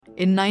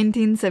In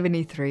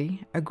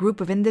 1973, a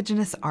group of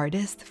indigenous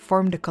artists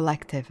formed a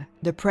collective.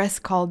 The press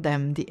called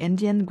them the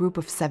Indian Group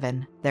of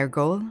Seven. Their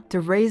goal? To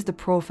raise the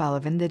profile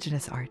of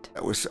indigenous art.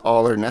 It was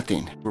all or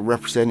nothing. We're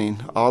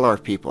representing all our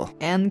people.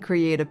 And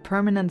create a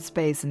permanent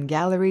space in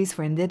galleries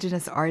for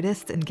indigenous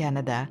artists in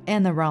Canada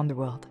and around the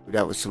world.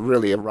 That was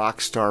really a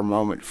rock star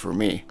moment for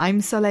me.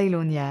 I'm Soleil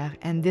Launière,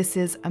 and this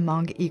is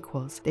Among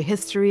Equals, the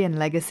history and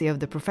legacy of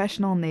the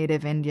Professional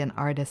Native Indian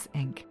Artists,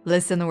 Inc.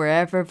 Listen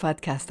wherever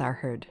podcasts are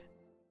heard.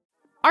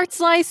 Art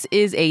Slice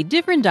is a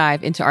different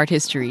dive into art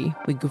history.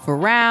 We goof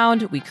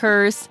around, we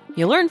curse,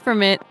 you learn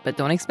from it, but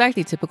don't expect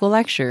a typical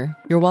lecture.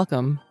 You're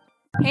welcome.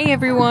 Hey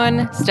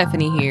everyone,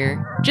 Stephanie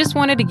here. Just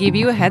wanted to give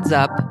you a heads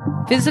up.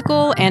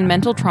 Physical and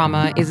mental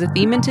trauma is a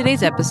theme in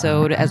today's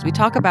episode as we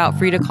talk about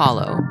Frida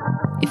Kahlo.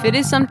 If it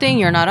is something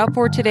you're not up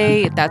for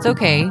today, that's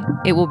okay.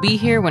 It will be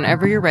here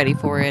whenever you're ready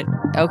for it.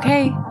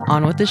 Okay,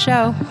 on with the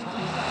show.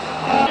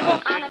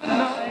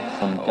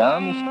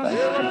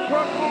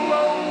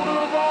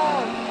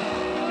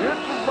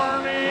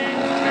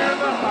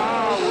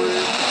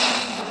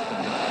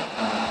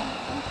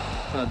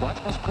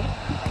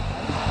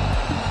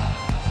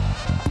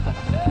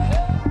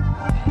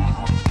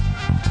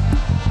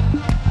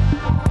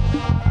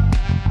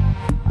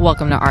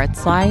 Welcome to Art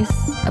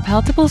Slice, a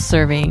palatable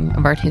serving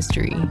of art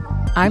history.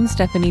 I'm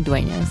Stephanie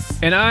Duenas.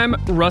 And I'm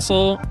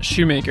Russell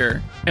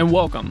Shoemaker. And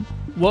welcome.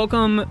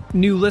 Welcome,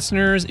 new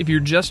listeners, if you're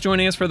just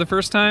joining us for the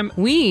first time.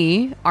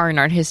 We are an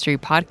art history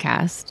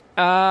podcast.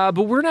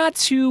 But we're not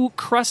two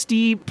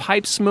crusty,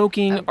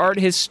 pipe-smoking art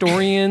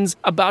historians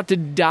about to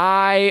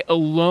die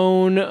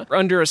alone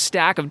under a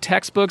stack of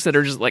textbooks that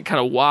are just like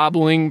kind of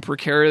wobbling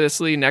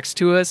precariously next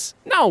to us.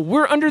 No,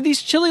 we're under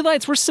these chilly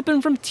lights. We're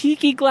sipping from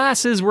tiki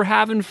glasses. We're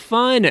having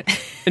fun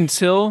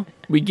until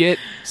we get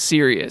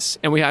serious.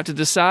 And we have to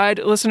decide,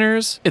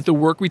 listeners, if the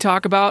work we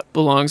talk about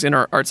belongs in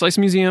our Art Slice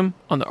Museum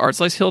on the Art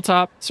Slice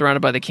Hilltop,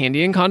 surrounded by the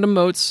candy and condom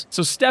moats.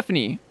 So,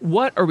 Stephanie,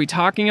 what are we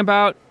talking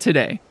about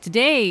today?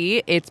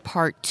 Today, it's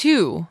part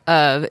 2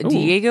 of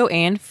Diego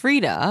and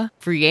Frida.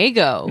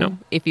 Friego, No.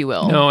 if you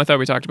will. No, I thought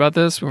we talked about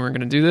this. We weren't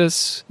going to do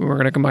this. We weren't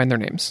going to combine their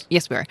names.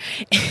 Yes, we are.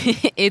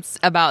 It's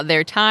about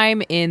their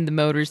time in the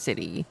Motor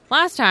City.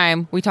 Last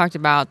time, we talked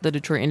about the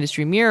Detroit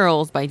Industry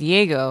Murals by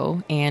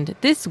Diego, and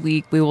this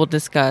week we will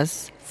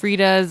discuss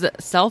Frida's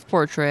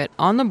self-portrait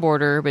on the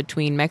border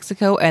between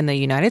Mexico and the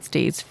United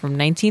States from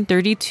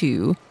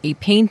 1932, a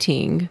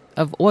painting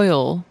of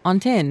oil on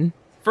tin.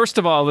 First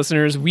of all,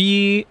 listeners,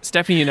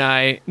 Stephanie and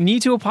I,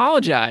 need to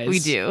apologize. We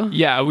do.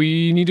 Yeah,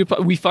 we need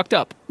to. We fucked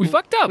up. We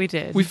fucked up. We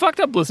did. We fucked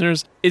up,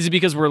 listeners. Is it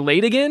because we're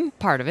late again?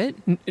 Part of it.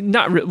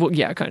 Not really. Well,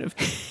 yeah, kind of.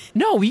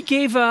 No, we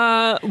gave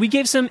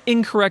some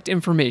incorrect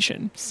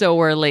information. So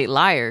we're late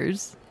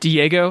liars.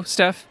 Diego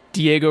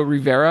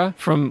Rivera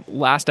from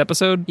last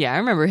episode. Yeah, I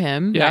remember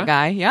him. Yeah? That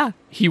guy. Yeah.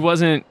 He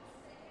wasn't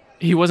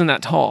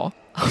that tall.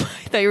 I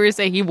thought you were going to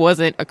say he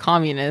wasn't a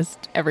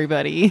communist,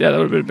 everybody. Yeah, that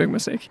would have been a big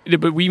mistake.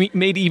 But we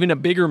made even a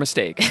bigger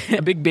mistake,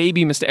 a big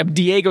baby mistake, a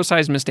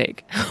Diego-sized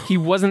mistake. He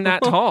wasn't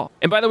that tall.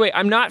 And by the way,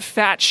 I'm not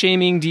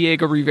fat-shaming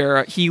Diego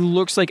Rivera. He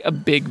looks like a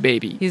big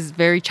baby. He's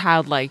very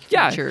childlike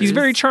features. Yeah, he's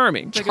very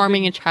charming.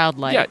 Charming and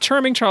childlike. Yeah,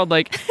 charming,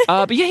 childlike.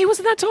 But yeah, he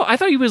wasn't that tall. I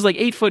thought he was like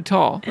 8 foot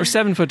tall, or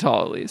 7 foot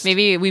tall at least.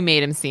 Maybe we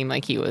made him seem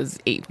like he was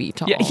 8 feet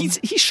tall. Yeah, he's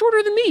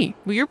shorter than me.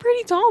 Well, you're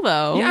pretty tall,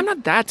 though. Yeah, I'm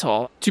not that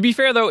tall. To be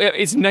fair, though,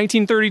 it's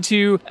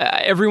 1932.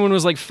 Everyone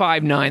was like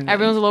 5'9". then.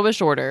 Everyone's a little bit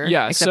shorter.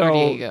 Yeah, except for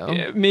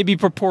Diego. Maybe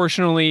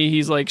proportionally,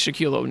 he's like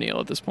Shaquille O'Neal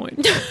at this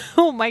point.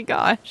 Oh my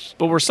gosh.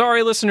 But we're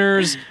sorry,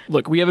 listeners.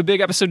 Look, we have a big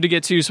episode to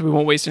get to, so we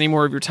won't waste any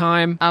more of your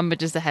time. But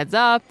just a heads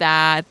up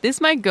that this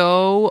might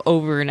go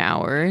over an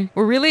hour.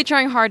 We're really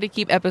trying hard to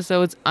keep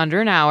episodes under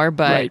an hour,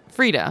 but Right.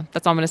 Frida,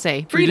 that's all I'm going to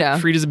say. Frida.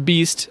 Frida's a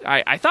beast.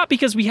 I thought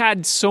because we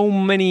had so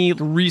many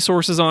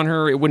resources on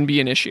her, it wouldn't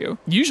be an issue.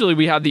 Usually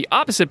we have the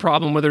opposite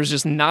problem where there's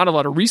just not a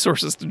lot of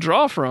resources to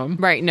draw from.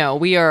 Right, no,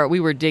 we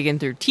were digging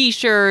through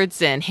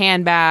t-shirts and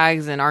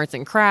handbags and arts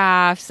and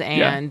crafts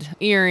and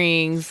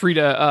earrings.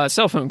 Frida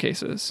cell phone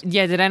cases.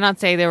 Yeah, did I not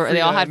say they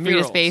all had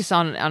murals. Frida's face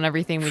on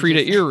everything?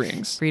 Frida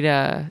earrings.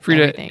 Frida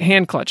everything.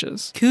 Hand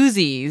clutches.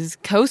 Koozies,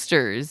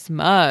 coasters,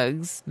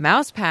 mugs,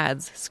 mouse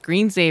pads,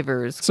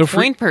 screensavers,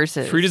 coin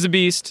purses. Frida's a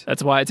beast.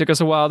 That's why it took us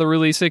a while to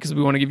release it, because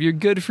we want to give you a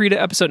good Frida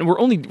episode. And we're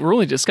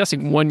only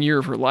discussing 1 year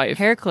of her life.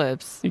 Hair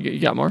clips. You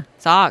got more?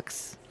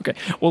 Socks. Okay,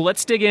 well,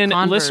 let's dig in.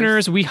 Converse.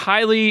 Listeners, we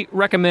highly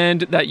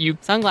recommend that you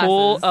Sunglasses.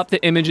 pull up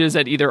the images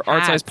at either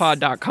Hats.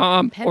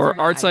 artsizepod.com Pens or and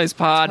bags.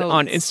 artsizepod Totes.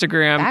 on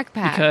Instagram,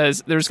 Backpack.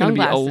 because there's going to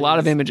be a lot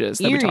of Sunglasses. images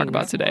that we talk about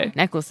Earrings. today.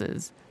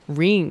 Necklaces,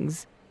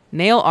 rings,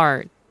 nail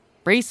art,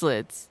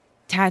 bracelets,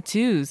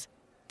 tattoos,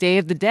 Day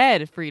of the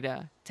Dead,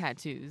 Frida,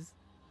 tattoos.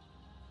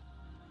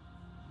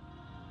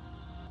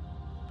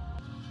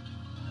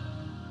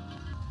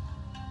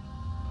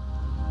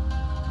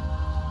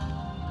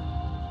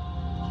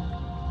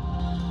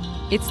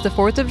 It's the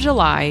 4th of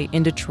July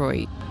in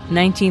Detroit,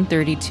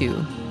 1932.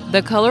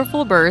 The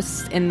colorful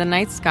bursts in the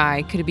night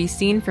sky could be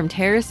seen from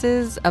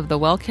terraces of the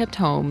well-kept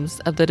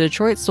homes of the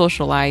Detroit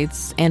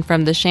socialites and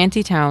from the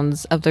shanty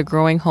towns of the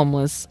growing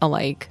homeless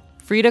alike.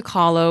 Frida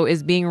Kahlo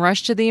is being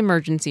rushed to the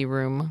emergency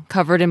room,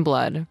 covered in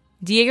blood.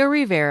 Diego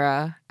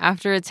Rivera,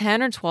 after a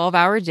 10 or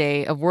 12-hour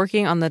day of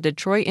working on the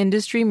Detroit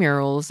industry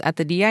murals at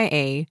the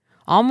DIA,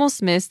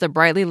 almost missed the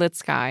brightly lit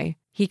sky.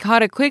 He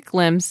caught a quick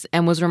glimpse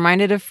and was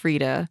reminded of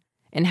Frida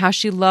and how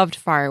she loved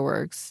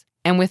fireworks.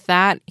 And with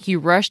that, he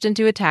rushed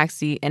into a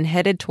taxi and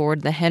headed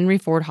toward the Henry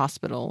Ford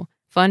Hospital,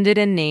 funded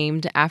and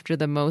named after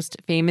the most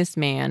famous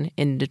man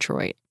in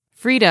Detroit.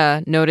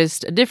 Frida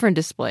noticed a different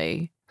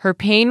display. Her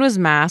pain was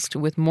masked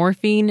with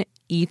morphine,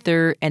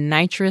 ether, and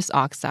nitrous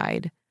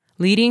oxide,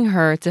 leading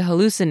her to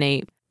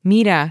hallucinate.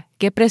 Mira,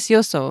 qué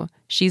precioso,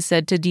 she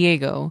said to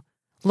Diego.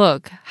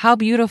 Look, how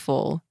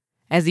beautiful,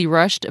 as he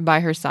rushed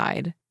by her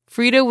side.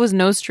 Frida was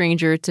no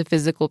stranger to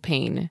physical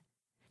pain.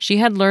 She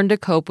had learned to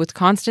cope with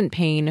constant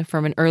pain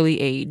from an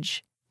early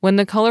age. When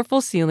the colorful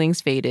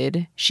ceilings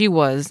faded, she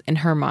was, in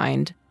her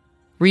mind,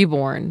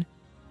 reborn.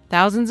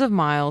 Thousands of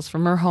miles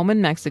from her home in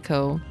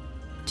Mexico,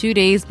 2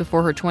 days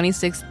before her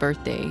 26th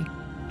birthday,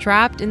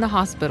 trapped in the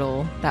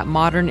hospital that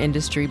modern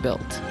industry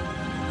built.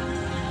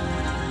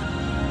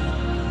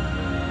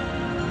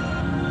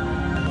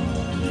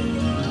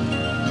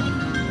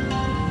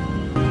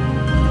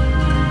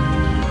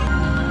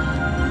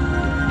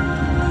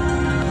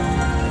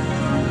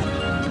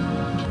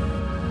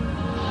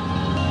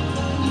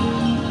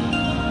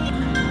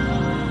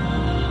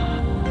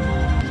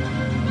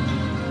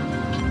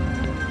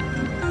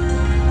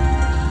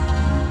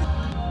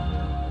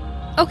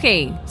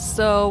 Okay,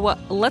 so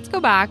let's go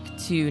back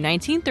to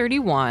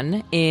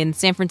 1931 in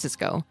San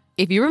Francisco.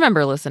 If you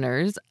remember,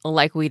 listeners,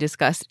 like we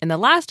discussed in the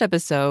last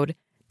episode,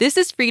 this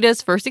is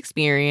Frida's first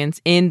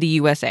experience in the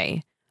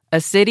USA,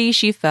 a city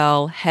she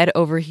fell head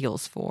over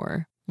heels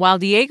for. While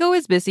Diego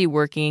is busy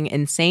working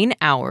insane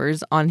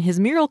hours on his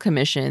mural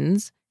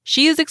commissions,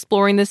 she is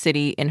exploring the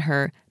city in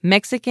her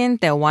Mexican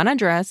Tehuana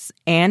dress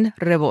and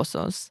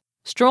rebozos,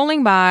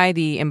 strolling by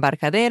the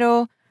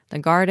Embarcadero, the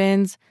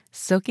gardens,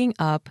 soaking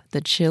up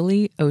the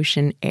chilly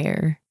ocean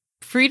air.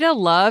 Frida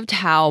loved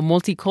how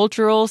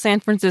multicultural San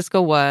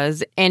Francisco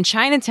was, and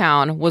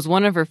Chinatown was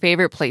one of her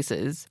favorite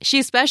places. She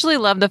especially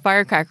loved the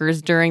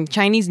firecrackers during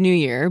Chinese New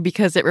Year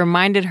because it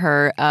reminded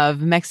her of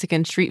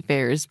Mexican street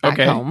fairs back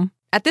home.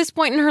 At this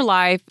point in her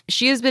life,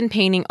 she has been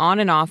painting on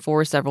and off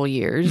for several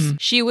years.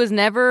 She was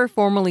never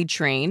formally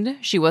trained.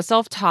 She was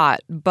self-taught,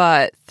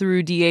 but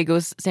through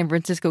Diego's San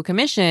Francisco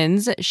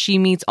commissions, she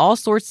meets all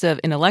sorts of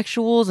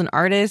intellectuals and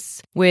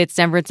artists, with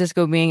San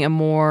Francisco being a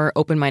more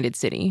open-minded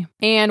city.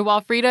 And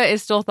while Frida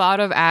is still thought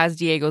of as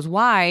Diego's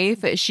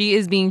wife, she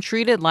is being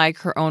treated like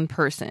her own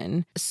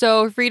person.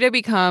 So Frida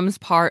becomes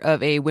part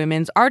of a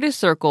women's artist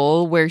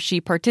circle where she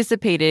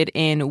participated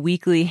in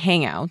weekly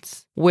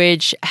hangouts,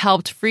 which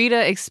helped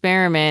Frida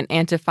experiment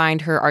and to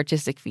find her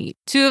artistic feet.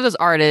 Two of those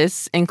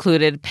artists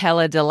included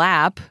Pelle de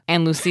Lap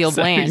and Lucille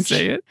Blanche. Is that how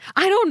you say it?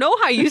 I don't know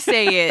how you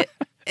say it.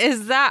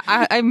 Is that...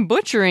 I'm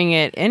butchering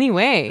it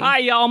anyway. Hi,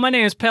 y'all. My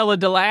name is Pelle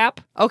de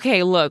Lap.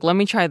 Okay, look. Let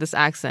me try this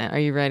accent. Are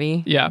you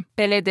ready? Yeah.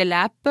 Pelle de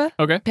Lap.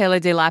 Okay. Pelle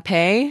de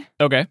Lape.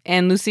 Okay.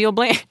 And Lucille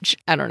Blanche.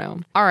 I don't know.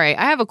 All right.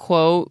 I have a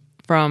quote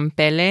from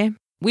Pelle.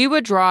 We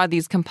would draw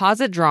these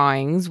composite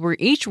drawings where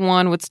each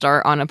one would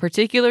start on a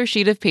particular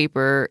sheet of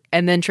paper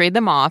and then trade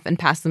them off and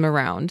pass them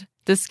around.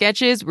 The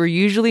sketches were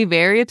usually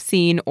very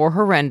obscene or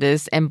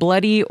horrendous and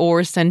bloody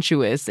or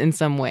sensuous in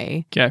some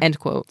way. Okay. End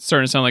quote.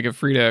 Starting to sound like a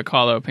Frida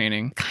Kahlo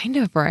painting. Kind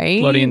of, right?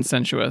 Bloody and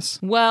sensuous.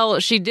 Well,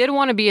 she did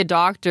want to be a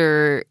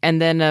doctor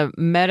and then a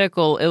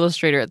medical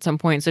illustrator at some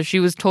point, so she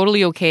was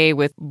totally okay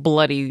with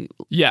bloody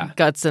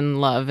guts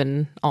and love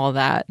and all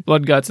that.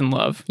 Blood, guts, and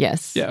love.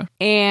 Yes. Yeah.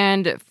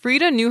 And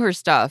Frida knew her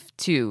stuff,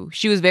 too.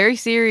 She was very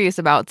serious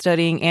about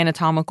studying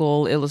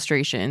anatomical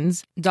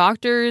illustrations.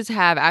 Doctors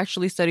have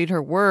actually studied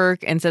her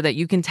work and said that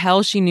you can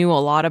tell she knew a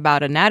lot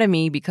about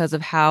anatomy because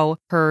of how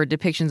her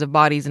depictions of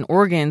bodies and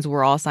organs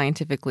were all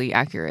scientifically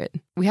accurate.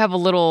 We have a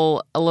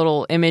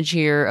little image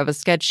here of a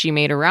sketch she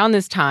made around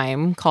this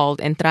time called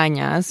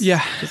Entrañas.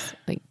 Yeah. Just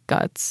like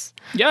guts.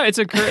 Yeah,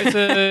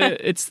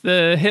 it's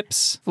the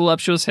hips,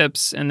 voluptuous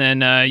hips, and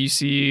then you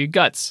see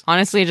guts.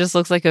 Honestly, it just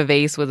looks like a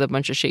vase with a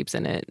bunch of shapes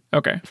in it.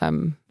 Okay.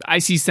 I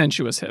see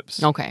sensuous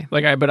hips. Okay.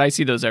 But I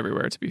see those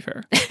everywhere, to be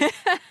fair.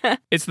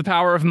 It's the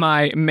power of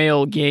my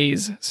male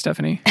gaze,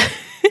 Stephanie.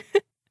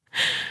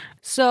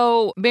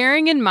 So,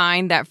 bearing in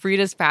mind that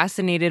Frida's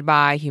fascinated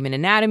by human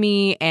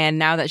anatomy, and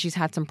now that she's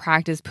had some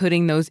practice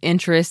putting those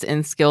interests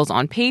and skills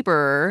on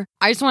paper,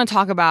 I just want to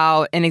talk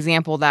about an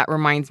example that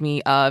reminds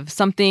me of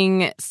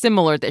something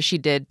similar that she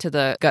did to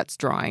the guts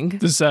drawing.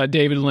 This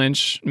David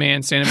Lynch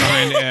man standing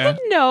behind a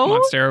No.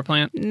 Monstera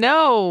plant?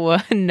 No.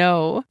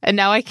 And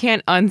now I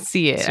can't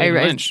unsee it.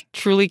 I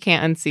truly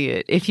can't unsee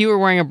it. If you were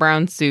wearing a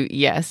brown suit,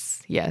 yes.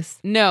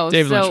 No.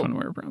 David Lynch wouldn't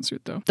wear a brown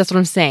suit, though. That's what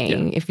I'm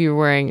saying. Yeah. If you were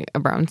wearing a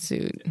brown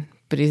suit.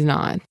 but he's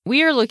not.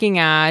 We are looking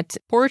at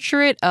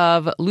Portrait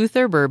of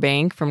Luther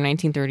Burbank from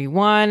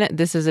 1931.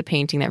 This is a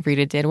painting that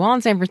Frida did while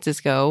in San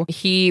Francisco.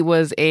 He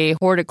was a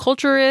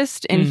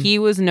horticulturist, and he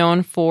was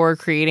known for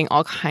creating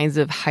all kinds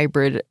of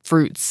hybrid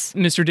fruits.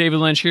 Mr. David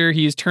Lynch here,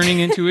 he is turning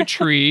into a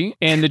tree,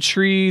 and the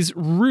tree's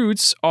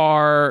roots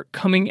are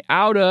coming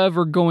out of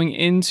or going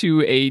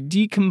into a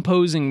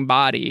decomposing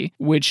body,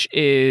 which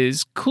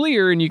is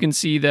clear, and you can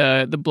see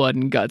the blood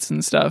and guts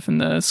and stuff and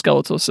the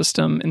skeletal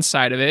system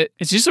inside of it.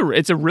 It's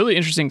a really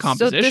interesting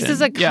composition. So this is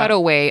a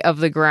cutaway of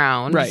the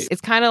ground. Right. It's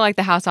kind of like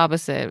The House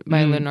Opposite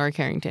by Lenore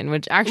Carrington,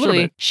 which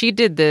actually she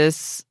did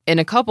this in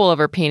a couple of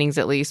her paintings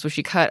at least, where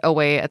she cut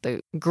away at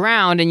the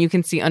ground and you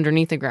can see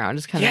underneath the ground.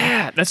 It's kind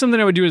of that's something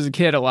I would do as a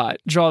kid a lot.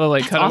 Draw the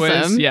cutaways.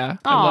 Awesome. Yeah,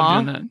 I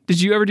love doing that.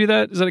 Did you ever do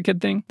that? Is that a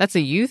kid thing? That's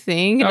a you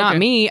thing, not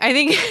me. I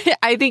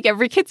think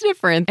every kid's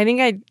different. I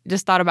think I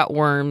just thought about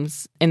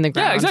worms in the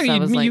ground. Yeah,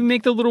 exactly. So you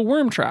make the little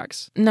worm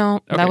tracks.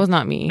 No, that was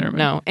not me.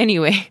 No.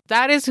 Anyway,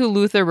 that is who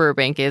Luther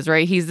Burbank is,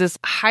 right? He's this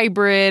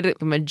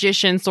hybrid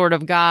magician sort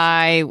of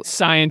guy.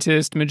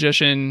 Scientist,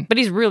 magician. But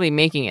he's really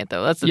making it,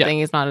 though. That's the thing.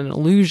 It's not an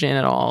illusion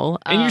at all.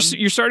 And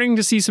you're starting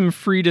to see some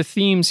Frida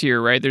themes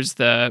here, right? There's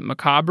the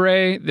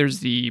macabre. There's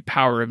the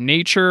power of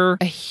nature.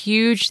 A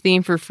huge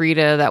theme for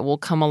Frida that will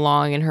come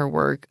along in her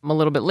work a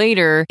little bit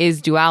later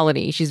is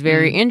duality. She's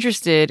very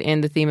interested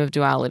in the theme of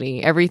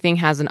duality. Everything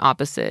has an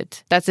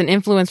opposite. That's an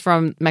influence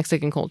from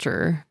Mexican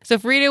culture. So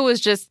Frida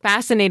was just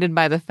fascinated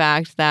by the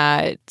fact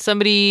that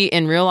somebody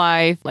in real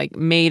life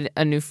made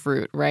a new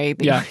fruit, right?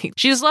 Yeah.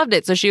 She just loved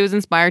it. So she was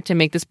inspired to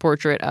make this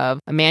portrait of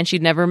a man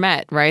she'd never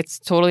met, right? It's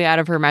totally out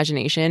of her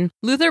imagination.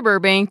 Luther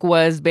Burbank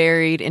was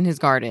buried in his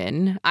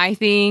garden. I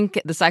think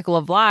the cycle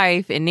of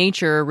life and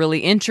nature really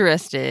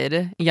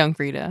interested young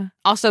Frida.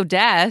 Also,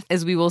 death,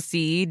 as we will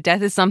see,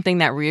 death is something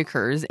that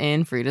reoccurs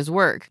in Frida's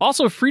work.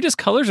 Also, Frida's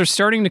colors are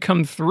starting to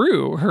come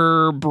through.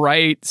 Her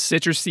bright,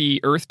 citrusy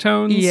earth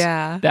tones.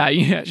 Yeah.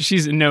 That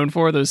she's known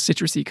for, those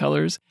citrusy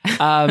colors.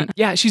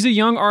 She's a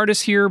young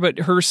artist here, but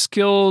her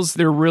skills,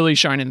 they're really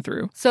shining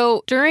through.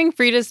 So during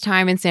Frida's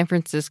time in San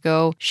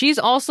Francisco, she's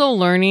also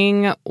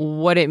learning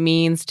what it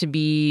means to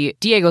be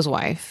Diego's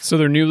wife. So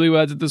they're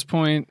newlyweds at this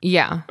point?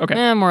 Yeah.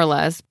 Okay. More or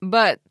less.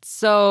 But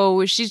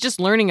so she's just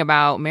learning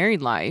about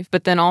married life,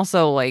 but then also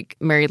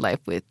married life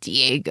with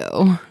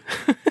Diego.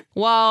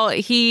 While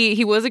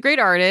he was a great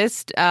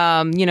artist,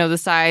 the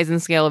size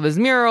and scale of his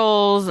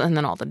murals and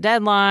then all the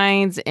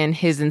deadlines and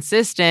his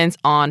insistence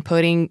on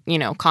putting,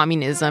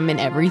 communism in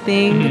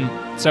everything.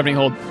 Stephanie,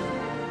 hold.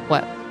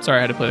 What? Sorry,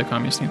 I had to play the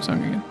communist theme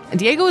song again.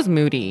 Diego is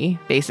moody,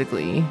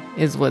 basically,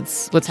 is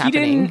what's happening.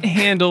 He didn't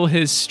handle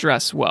his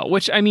stress well,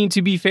 which,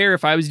 to be fair,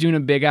 if I was doing a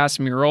big-ass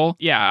mural,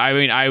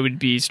 I would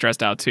be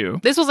stressed out, too.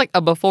 This was a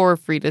before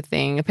Frida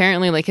thing.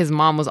 Apparently, his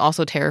mom was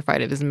also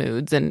terrified of his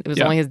moods, and it was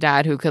only his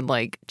dad who could,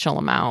 chill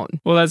him out.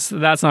 Well,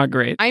 that's not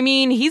great.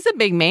 He's a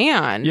big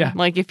man. Yeah.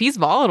 If he's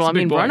volatile,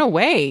 run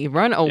away.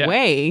 Run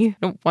away.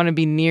 Don't want to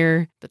be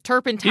near the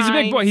turpentine. He's a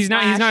big boy. He's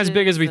not as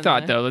big as we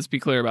thought, though. Let's be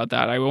clear about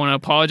that. I want to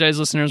apologize,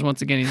 listeners,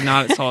 once again. He's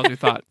not as tall as we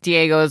thought.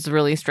 Diego's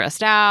really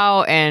stressed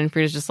out, and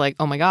Frida's just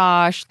oh my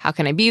gosh, how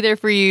can I be there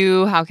for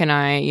you? How can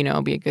I,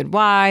 be a good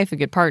wife, a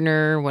good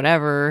partner,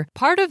 whatever.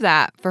 Part of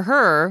that for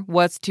her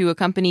was to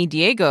accompany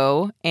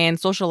Diego and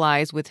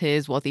socialize with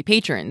his wealthy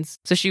patrons.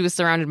 So she was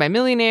surrounded by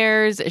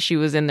millionaires, she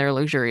was in their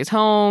luxurious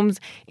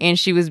homes, and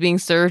she was being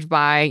served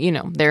by,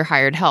 their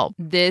hired help.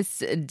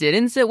 This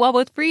didn't sit well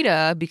with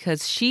Frida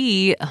because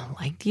she,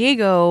 like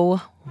Diego,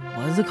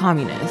 was a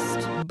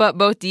communist. But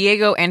both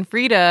Diego and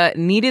Frida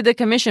needed the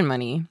commission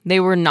money. They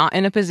were not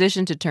in a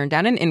position to turn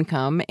down an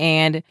income,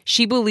 and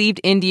she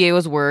believed in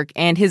Diego's work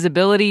and his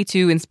ability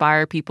to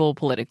inspire people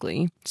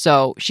politically.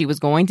 So she was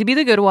going to be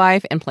the good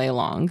wife and play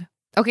along.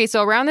 Okay,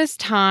 so around this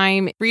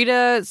time,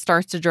 Frida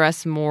starts to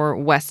dress more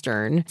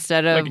Western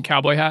instead of... Like a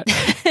cowboy hat?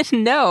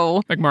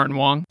 No. Like Martin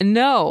Wong?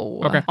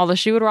 No. Okay. Although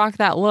she would rock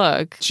that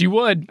look. She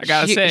would, I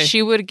gotta say.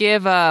 She would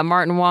give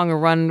Martin Wong a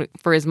run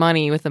for his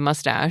money with a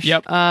mustache.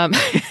 Yep.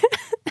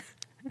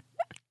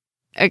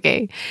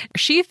 Okay.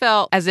 She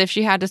felt as if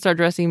she had to start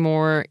dressing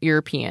more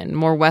European,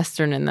 more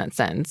Western in that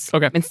sense.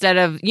 Okay. Instead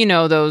of,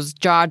 those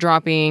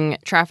jaw-dropping,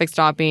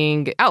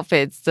 traffic-stopping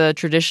outfits, the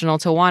traditional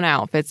Tijuana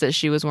outfits that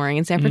she was wearing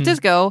in San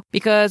Francisco,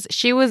 because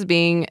she was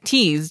being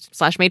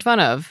teased/made fun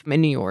of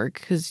in New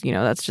York, because,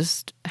 that's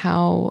just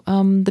how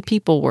the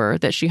people were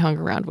that she hung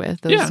around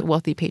with, those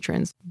wealthy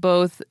patrons.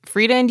 Both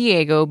Frida and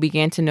Diego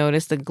began to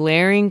notice the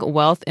glaring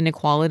wealth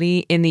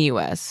inequality in the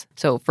U.S.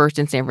 So first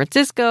in San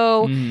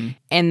Francisco,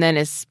 and then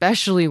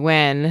especially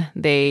when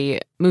they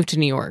moved to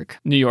New York.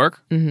 New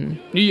York? Mm-hmm.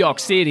 New York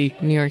City.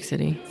 New York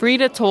City.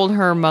 Frida told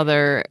her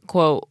mother,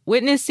 quote,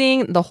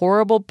 "Witnessing the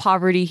horrible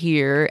poverty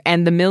here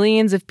and the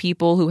millions of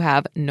people who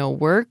have no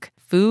work,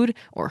 food,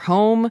 or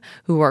home,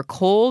 who are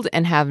cold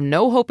and have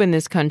no hope in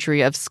this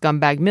country of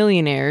scumbag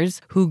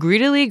millionaires who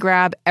greedily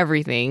grab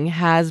everything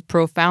has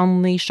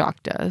profoundly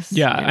shocked us."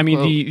 Yeah,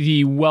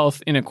 the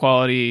wealth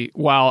inequality,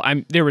 while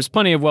there was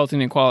plenty of wealth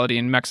inequality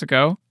in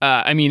Mexico,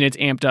 it's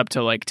amped up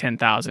to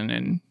 10,000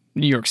 in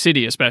New York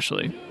City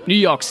especially. New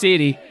York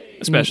City.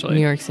 especially.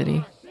 New York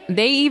City.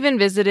 They even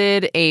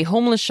visited a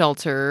homeless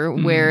shelter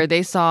where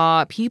they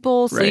saw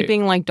people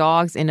sleeping like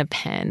dogs in a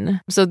pen.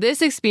 So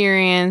this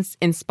experience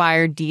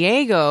inspired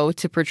Diego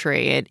to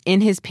portray it in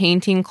his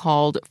painting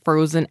called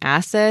Frozen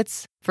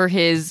Assets for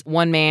his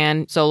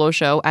one-man solo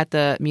show at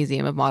the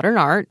Museum of Modern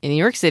Art in New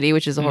York City,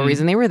 which is the whole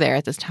reason they were there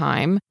at this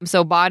time.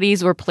 So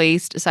bodies were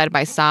placed side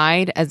by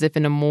side as if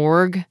in a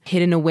morgue,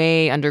 hidden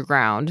away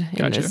underground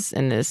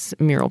in this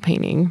mural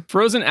painting.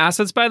 Frozen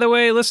Assets, by the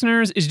way,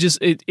 listeners, is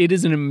just, it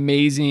is an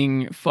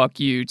amazing fuck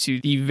you to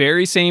the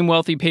very same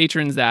wealthy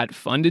patrons that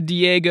funded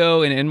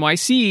Diego in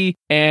NYC.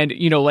 And,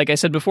 you know, like I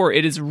said before,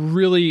 it is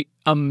really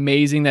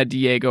amazing that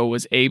Diego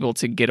was able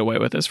to get away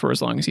with this for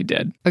as long as he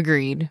did.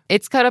 Agreed.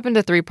 It's cut up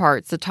into 3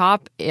 parts. The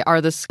top are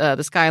the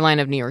skyline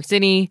of New York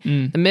City.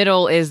 The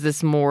middle is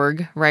this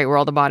morgue, right, where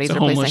all the bodies it's are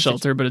a placed. Homeless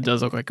shelter, but it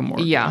does look like a morgue.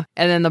 Yeah.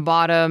 And then the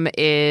bottom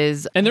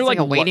is and they're like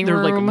a waiting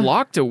room. They're like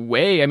locked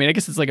away. I mean, I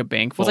guess it's like a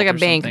bank vault. It's like a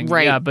bank, something.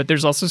 right? Yeah, but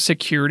there's also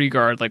security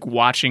guard like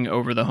watching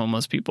over the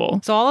homeless people.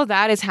 So all of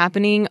that is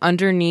happening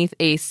underneath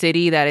a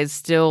city that is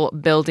still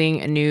building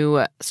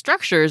new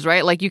structures,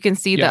 right? Like you can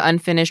see the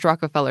unfinished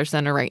Rockefeller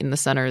Center right in the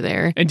center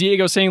there. And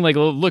Diego's saying like,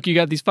 look, you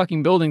got these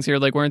fucking buildings here.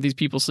 Like, why aren't these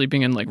people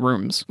sleeping in like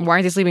rooms? Why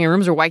aren't they sleeping in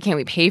rooms, or why can't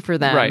we pay for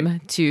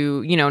them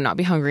to, you know, not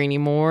be hungry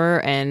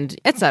anymore and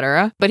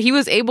etc. But he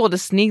was able to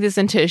sneak this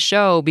into his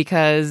show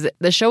because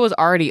the show was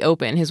already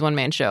open, his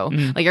one-man show.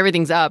 Like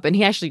everything's up, and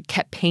he actually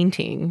kept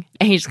painting,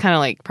 and he just kind of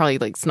like probably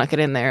like snuck it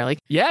in there. Like,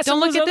 don't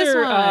look at this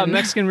one.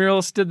 Mexican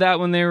muralists did that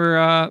when they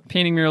were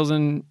painting murals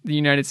in the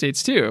United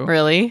States too.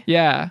 Really?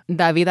 Yeah.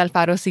 David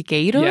Alfaro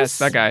Siqueiros? Yes,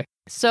 that guy.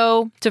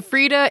 So to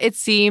Frida, it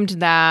seemed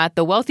that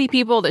the wealthy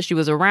people that she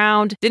was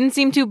around didn't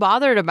seem too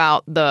bothered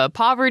about the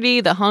poverty,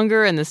 the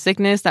hunger, and the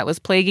sickness that was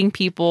plaguing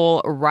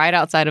people right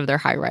outside of their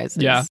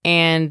high-rises. Yeah.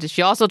 And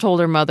she also told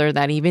her mother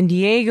that even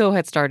Diego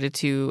had started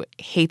to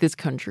hate this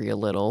country a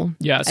little.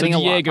 Yeah, so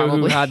Diego,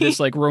 who had this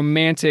like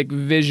romantic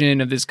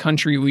vision of this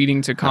country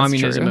leading to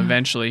communism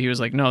eventually, he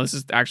was like, no, this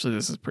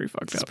is pretty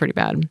fucked up. It's pretty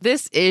bad.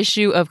 This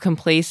issue of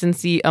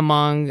complacency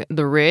among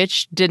the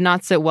rich did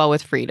not sit well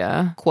with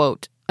Frida.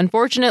 Quote,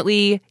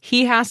 "Unfortunately,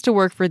 he has to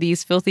work for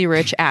these filthy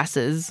rich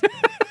asses.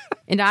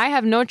 And I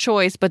have no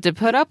choice but to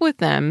put up with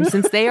them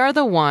since they are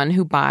the one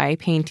who buy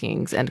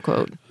paintings," end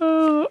quote.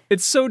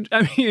 It's so,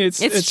 I mean,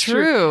 it's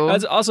true.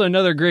 That's also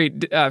another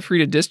great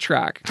Frida diss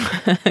track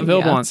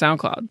available on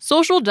SoundCloud.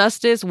 Social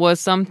justice was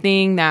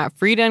something that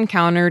Frida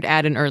encountered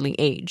at an early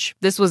age.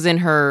 This was in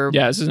her...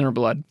 Yeah, this is in her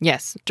blood.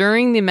 Yes.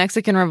 During the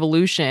Mexican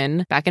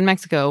Revolution, back in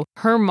Mexico,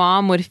 her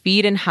mom would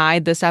feed and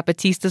hide the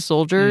Zapatista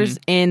soldiers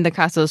in the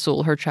Casa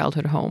Azul, her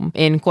childhood home,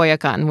 in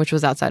Coyoacan, which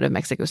was outside of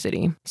Mexico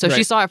City. So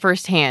she saw it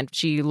firsthand.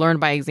 She learned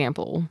by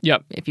example,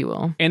 if you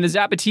will. And the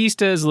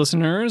Zapatistas,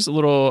 listeners, a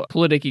little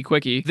politicky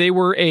quickie, they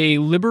were a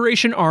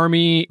liberation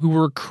army who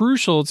were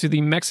crucial to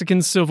the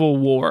Mexican Civil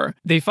War.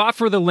 They fought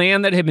for the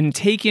land that had been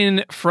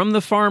taken from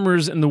the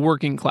farmers and the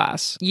working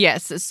class.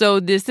 Yes, so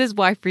this is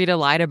why Frida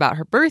lied about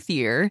her birth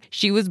year.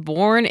 She was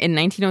born in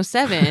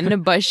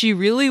 1907, but she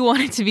really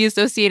wanted to be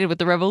associated with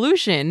the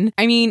revolution.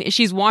 I mean,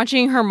 she's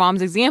watching her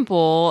mom's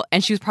example,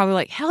 and she was probably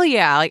like, hell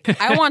yeah,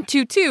 like, I want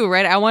to too,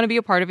 right? I want to be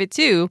a part of it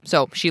too.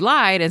 So she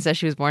lied and said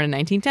she was born in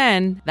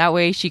 1910. That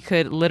way she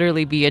could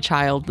literally be a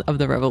child of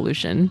the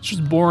revolution. She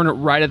was born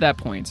right at that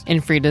point. In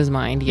Frida's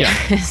mind,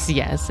 yes.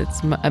 Yes,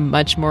 it's a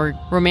much more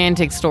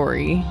romantic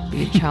story,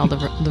 be a child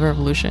of the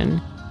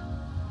revolution.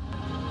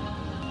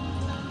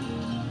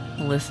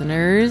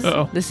 Listeners,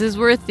 this is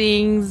where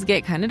things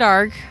get kind of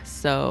dark.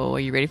 So are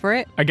you ready for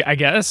it? I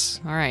guess.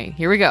 All right,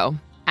 here we go.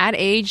 At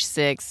age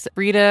 6,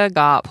 Frida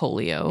got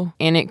polio,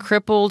 and it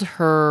crippled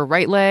her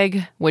right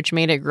leg, which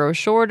made it grow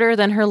shorter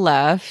than her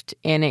left,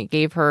 and it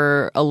gave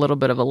her a little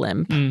bit of a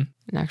limp. And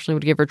actually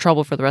would give her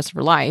trouble for the rest of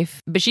her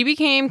life. But she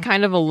became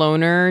kind of a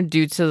loner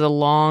due to the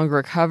long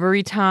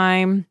recovery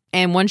time.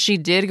 And when she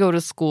did go to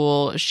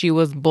school, she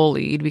was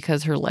bullied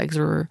because her legs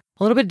were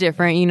a little bit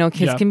different. You know,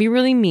 kids can be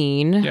really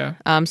mean.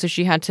 Yeah. So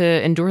she had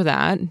to endure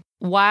that.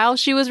 While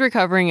she was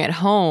recovering at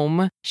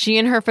home, she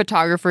and her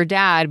photographer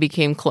dad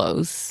became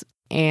close.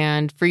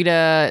 And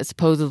Frida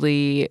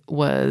supposedly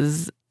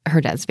was her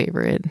dad's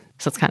favorite.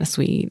 So it's kind of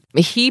sweet.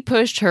 He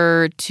pushed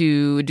her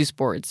to do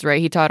sports,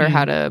 right? He taught her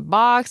how to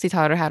box. He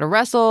taught her how to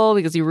wrestle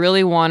because he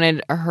really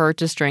wanted her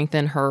to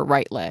strengthen her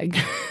right leg.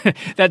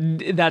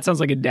 That sounds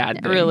like a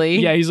dad thing. Really?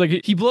 Yeah, he's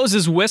like, he blows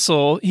his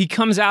whistle. He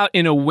comes out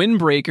in a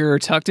windbreaker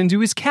tucked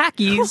into his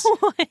khakis.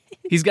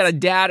 He's got a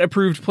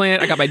dad-approved plan.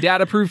 I got my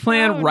dad-approved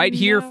plan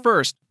here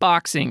first.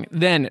 Boxing,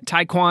 then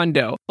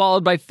taekwondo,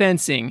 followed by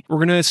fencing. We're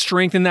going to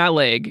strengthen that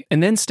leg.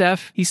 And then,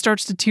 Steph, he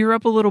starts to tear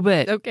up a little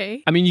bit.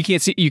 Okay. I mean, you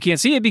can't see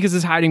it because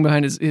it's hiding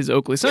behind his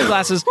Oakley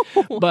sunglasses.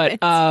 But,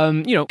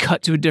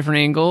 cut to a different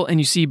angle, and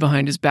you see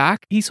behind his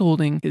back, he's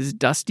holding his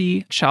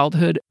dusty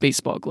childhood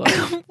baseball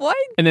glove. What?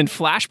 And then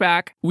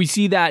flashback, we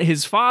see that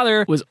his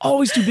father was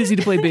always too busy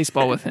to play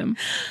baseball with him.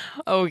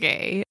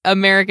 Okay.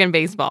 American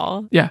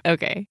baseball. Yeah.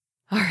 Okay.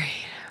 All right.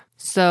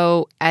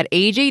 So at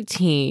age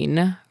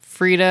 18,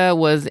 Frida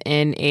was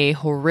in a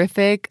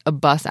horrific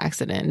bus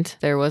accident.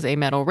 There was a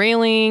metal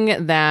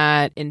railing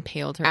that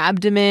impaled her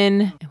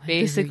abdomen.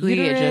 Basically,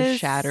 it just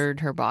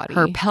shattered her body.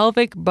 Her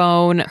pelvic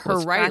bone, her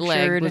right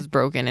leg was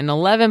broken in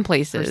 11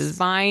 places. Her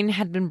spine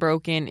had been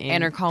broken in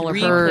and her collar.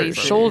 Her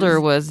shoulder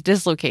was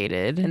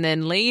dislocated. And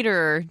then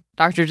later,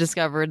 doctors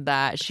discovered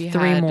that she had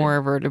 3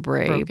 more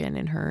vertebrae broken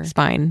in her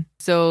spine.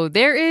 So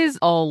there is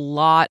a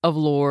lot of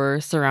lore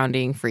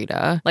surrounding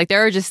Frida. Like,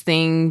 there are just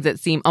things that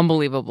seem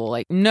unbelievable.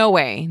 Like, no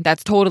way,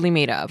 that's totally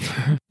made up.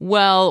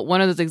 Well,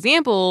 one of those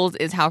examples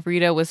is how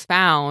Frida was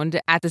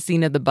found at the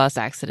scene of the bus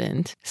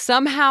accident.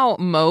 Somehow,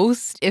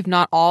 most, if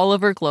not all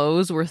of her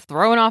clothes were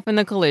thrown off in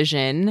the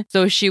collision.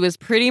 So she was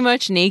pretty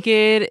much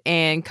naked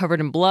and covered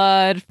in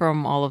blood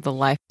from all of the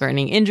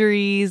life-threatening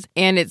injuries.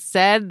 And it's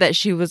said that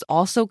she was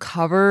also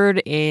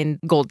covered in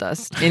gold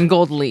dust, in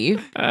gold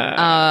leaf.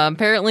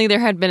 Apparently, there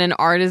had been an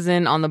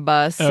artisan on the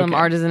bus, some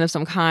artisan of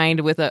some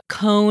kind with a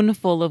cone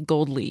full of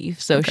gold leaf.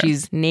 So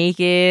she's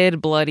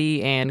naked,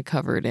 bloody, and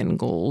covered in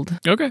gold.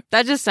 Okay.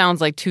 That just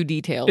sounds like too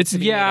detailed.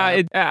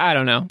 I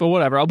don't know, but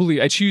whatever.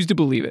 I choose to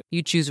believe it.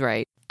 You choose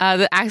right.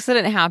 The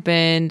accident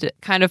happened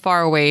kind of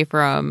far away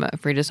from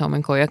Frida's home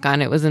in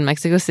Coyoacan. It was in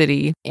Mexico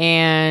City.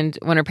 And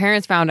when her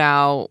parents found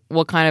out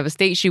what kind of a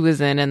state she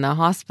was in the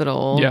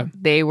hospital,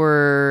 they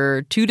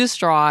were too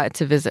distraught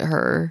to visit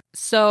her.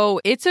 So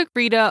it took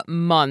Frida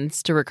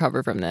months to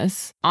recover from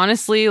this.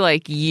 Honestly,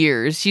 like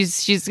years.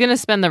 She's going to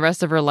spend the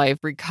rest of her life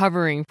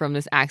recovering from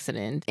this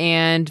accident.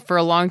 And for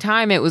a long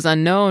time, it was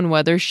unknown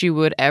whether she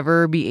would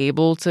ever be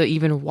able to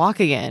even walk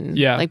again.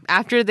 Yeah. Like,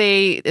 after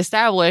they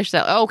established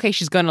that, okay,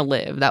 she's going to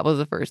live. That was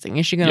the first thing.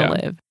 Is she going to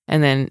live?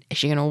 And then, is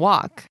she going to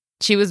walk?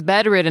 She was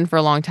bedridden for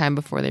a long time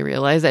before they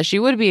realized that she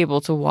would be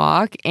able to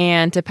walk.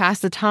 And to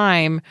pass the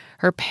time,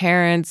 her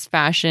parents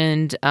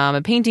fashioned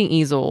a painting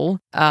easel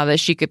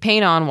that she could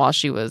paint on while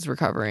she was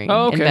recovering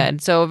in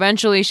bed. So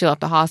eventually she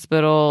left the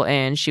hospital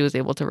and she was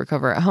able to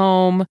recover at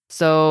home.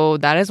 So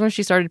that is when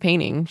she started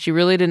painting. She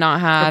really did not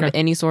have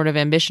any sort of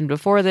ambition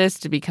before this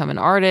to become an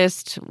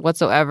artist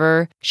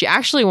whatsoever. She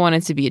actually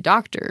wanted to be a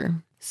doctor.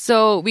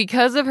 So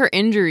because of her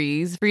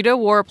injuries, Frida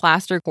wore a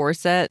plaster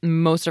corset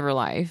most of her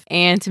life.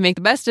 And to make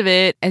the best of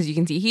it, as you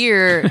can see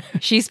here,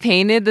 she's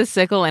painted the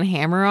sickle and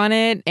hammer on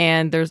it.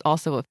 And there's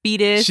also a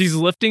fetus. She's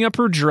lifting up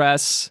her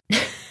dress.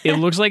 It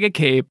looks like a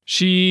cape.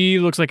 She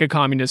looks like a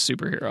communist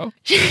superhero.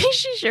 She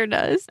sure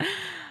does.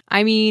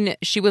 I mean,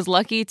 she was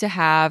lucky to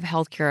have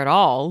healthcare at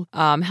all.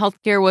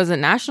 Healthcare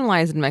wasn't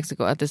nationalized in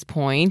Mexico at this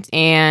point.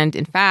 And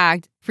in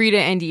fact, Frida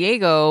and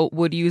Diego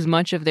would use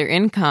much of their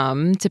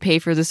income to pay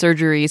for the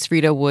surgeries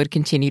Frida would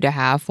continue to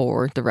have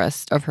for the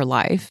rest of her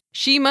life.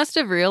 She must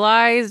have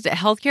realized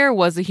healthcare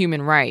was a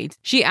human right.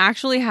 She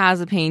actually has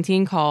a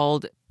painting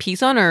called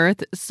Peace on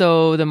Earth,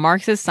 so the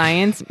Marxist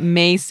science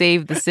may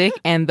save the sick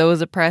and those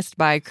oppressed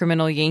by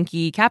criminal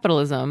Yankee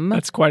capitalism.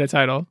 That's quite a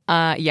title.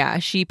 Yeah,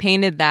 she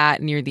painted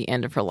that near the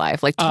end of her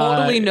life. Like,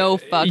 totally no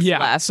fucks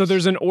left. So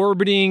there's an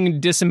orbiting,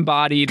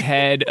 disembodied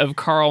head of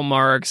Karl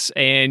Marx,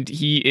 and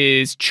he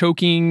is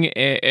choking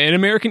an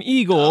American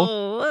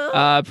eagle.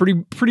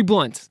 Pretty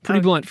blunt.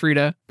 Blunt,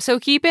 Frida. So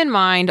keep in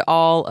mind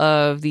all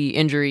of the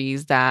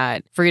injuries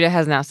that Frida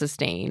has now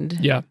sustained.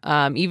 Yeah.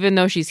 Even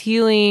though she's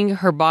healing,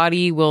 her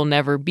body will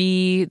never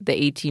be the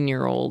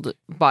 18-year-old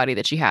body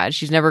that she had.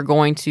 She's never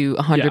going to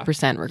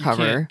 100%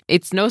 recover.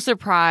 It's no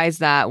surprise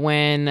that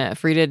when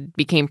Frida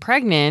became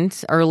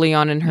pregnant early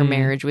on in her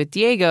marriage with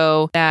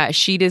Diego, that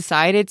she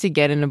decided to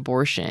get an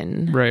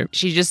abortion. Right.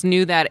 She just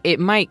knew that it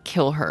might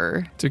kill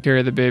her. To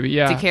carry the baby,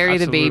 To carry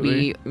the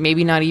baby,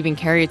 maybe not even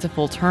carry it to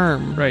full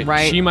term.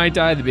 Right. She might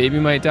die, the baby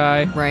might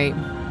die. Right.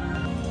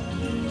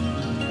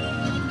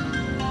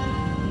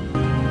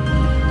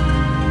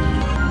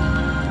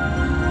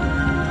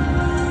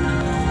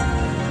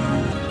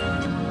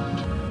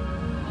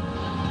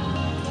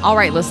 All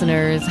right,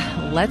 listeners,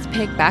 let's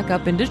pick back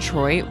up in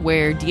Detroit,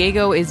 where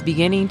Diego is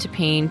beginning to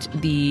paint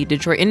the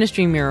Detroit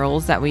industry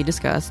murals that we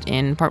discussed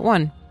in part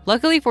 1.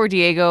 Luckily for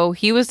Diego,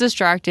 he was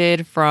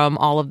distracted from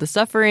all of the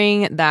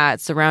suffering that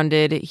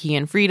surrounded he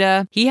and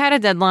Frida. He had a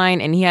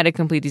deadline and he had to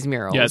complete these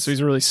murals. Yeah, so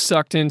he's really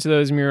sucked into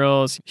those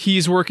murals.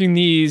 He's working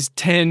these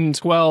 10,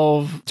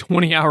 12,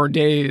 20-hour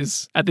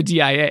days at the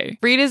DIA.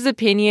 Frida's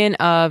opinion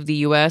of the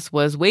U.S.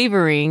 was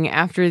wavering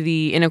after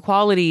the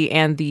inequality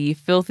and the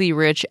filthy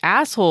rich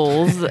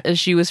assholes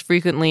she was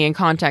frequently in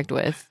contact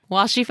with.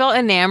 While she felt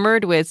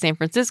enamored with San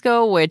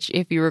Francisco, which,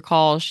 if you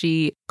recall,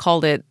 she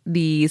called it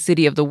the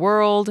city of the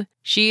world,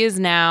 she is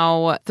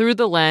now, through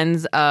the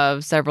lens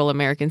of several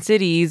American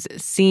cities,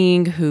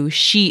 seeing who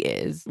she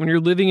is. When you're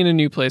living in a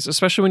new place,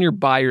 especially when you're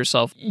by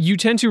yourself, you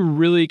tend to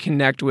really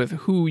connect with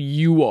who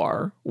you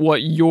are,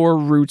 what your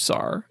roots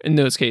are in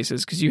those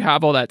cases, because you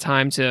have all that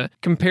time to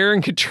compare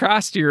and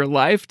contrast your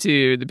life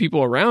to the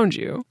people around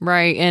you.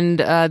 Right.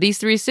 And these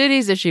 3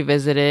 cities that she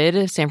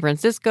visited, San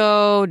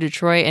Francisco,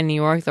 Detroit, and New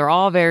York, they're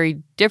all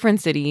very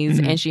different cities,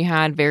 and she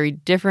had very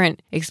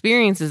different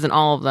experiences in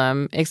all of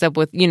them, except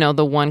with,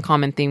 the one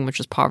common thing, which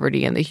was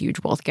poverty and the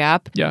huge wealth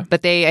gap. Yeah.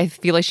 But I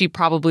feel like she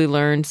probably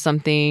learned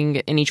something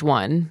in each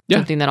one,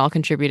 something that all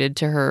contributed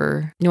to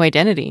her new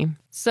identity.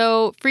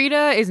 So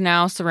Frida is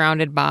now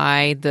surrounded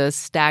by the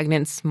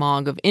stagnant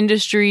smog of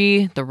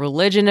industry, the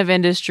religion of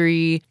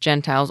industry,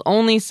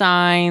 Gentiles-only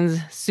signs,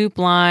 soup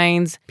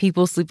lines,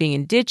 people sleeping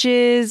in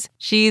ditches.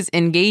 She's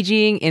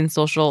engaging in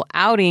social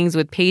outings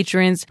with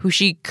patrons who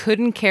she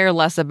couldn't care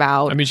less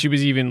about. I mean, she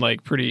was even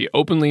pretty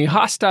openly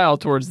hostile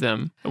towards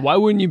them. Why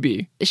wouldn't you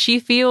be? She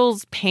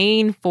feels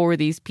pain for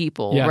these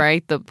people,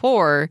 right? The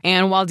poor.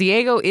 And while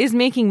Diego is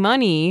making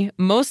money,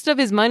 most of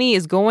his money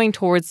is going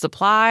towards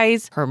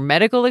supplies, her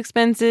medical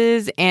expenses,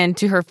 and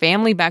to her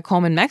family back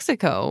home in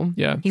Mexico.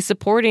 Yeah. He's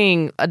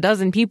supporting a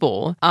dozen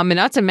people. And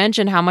not to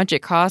mention how much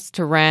it costs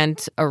to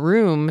rent a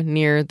room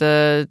near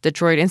the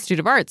Detroit Institute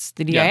of Arts,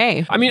 the DIA.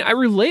 Yeah. I mean, I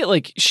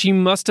relate. She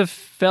must have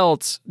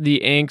felt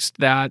the angst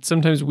that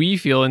sometimes we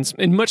feel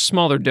in much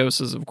smaller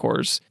doses, of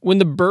course. When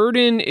the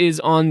burden is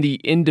on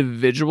the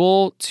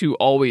individual to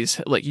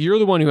always, you're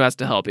the one who has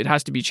to help. It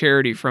has to be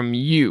charity from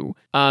you.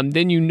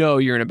 Then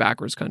you're in a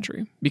backwards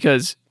country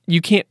because you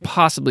can't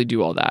possibly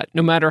do all that.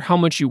 No matter how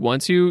much you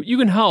want to, you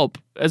can help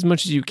as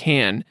much as you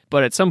can,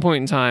 but at some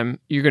point in time,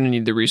 you're going to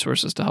need the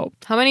resources to help.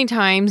 How many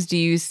times do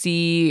you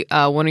see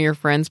one of your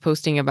friends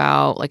posting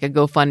about a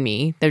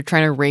GoFundMe? They're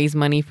trying to raise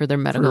money for their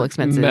medical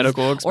expenses.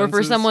 Or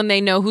for someone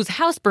they know whose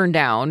house burned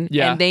down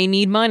and they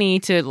need money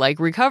to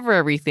recover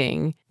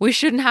everything. We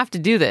shouldn't have to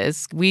do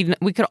this. We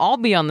could all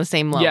be on the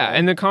same level. Yeah,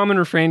 and the common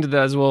refrain to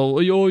that as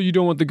well, you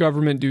don't want the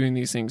government doing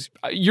these things.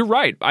 You're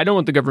right. I don't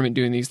want the government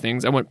doing these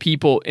things. I want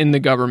people in the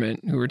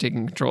government who are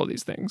taking control of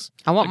these things.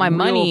 I want my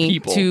money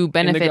to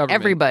benefit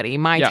everybody,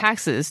 my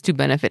taxes to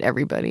benefit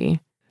everybody.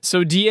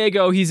 So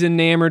Diego, he's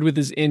enamored with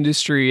his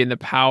industry and the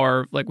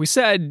power, like we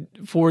said,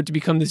 for it to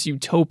become this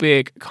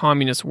utopic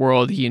communist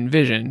world he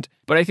envisioned.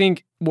 But I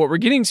think what we're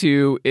getting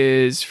to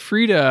is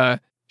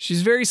Frida,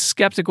 she's very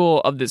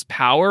skeptical of this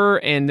power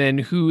and then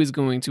who is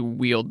going to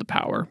wield the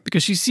power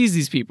because she sees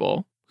these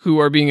people who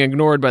are being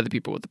ignored by the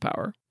people with the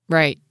power.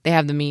 Right. They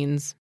have the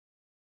means.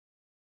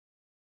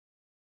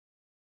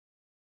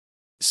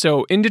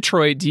 So in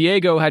Detroit,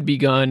 Diego had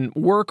begun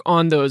work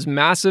on those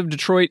massive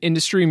Detroit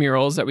industry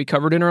murals that we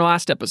covered in our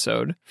last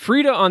episode.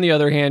 Frida, on the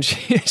other hand,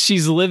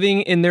 she's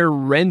living in their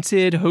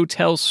rented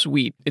hotel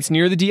suite. It's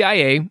near the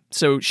DIA,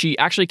 so she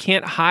actually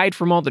can't hide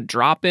from all the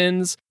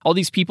drop-ins. All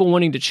these people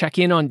wanting to check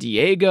in on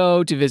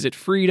Diego, to visit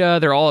Frida.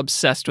 They're all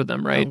obsessed with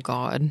them, right? Oh,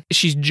 God.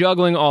 She's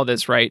juggling all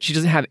this, right? She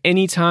doesn't have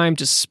any time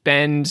to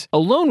spend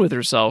alone with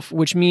herself,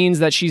 which means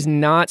that she's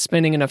not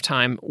spending enough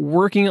time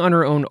working on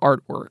her own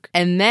artwork.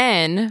 And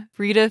then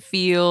Frida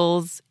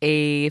feels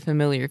a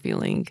familiar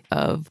feeling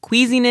of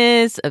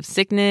queasiness, of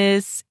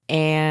sickness,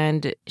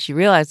 and she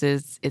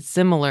realizes it's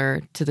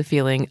similar to the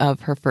feeling of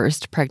her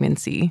first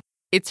pregnancy.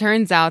 It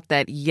turns out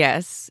that,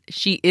 yes,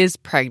 she is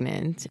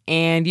pregnant,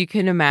 and you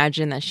can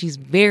imagine that she's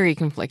very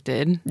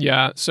conflicted.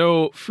 Yeah,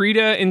 so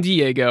Frida and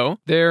Diego,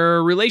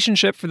 their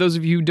relationship, for those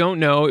of you who don't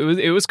know,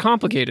 it was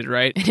complicated,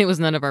 right? And it was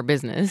none of our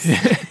business.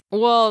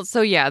 Well,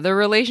 so yeah, the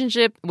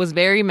relationship was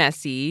very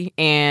messy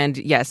and,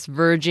 yes,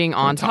 verging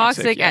on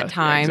toxic at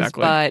times. Yeah,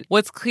 exactly. But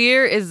what's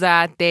clear is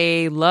that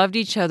they loved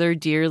each other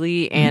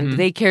dearly and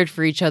they cared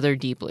for each other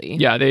deeply.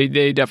 Yeah,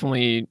 they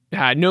definitely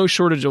had no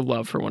shortage of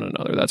love for one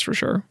another, that's for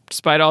sure,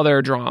 despite all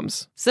their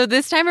dramas. So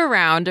this time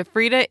around,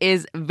 Frida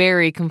is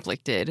very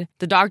conflicted.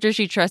 The doctor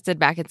she trusted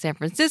back in San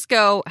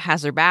Francisco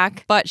has her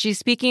back, but she's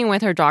speaking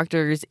with her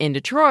doctors in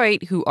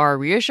Detroit who are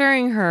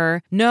reassuring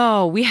her,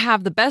 no, we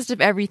have the best of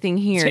everything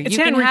here. It's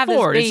Henry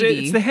Ford.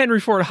 It's the Henry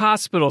Ford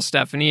Hospital,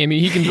 Stephanie. I mean,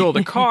 he can build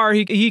a car.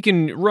 he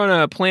can run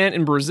a plant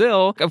in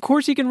Brazil. Of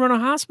course he can run a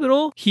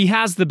hospital. He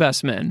has the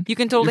best men. You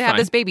can totally have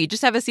this baby.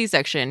 Just have a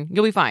C-section.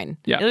 You'll be fine.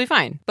 Yeah. You'll be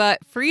fine. But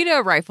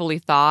Frida rightfully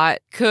thought,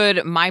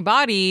 could my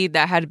body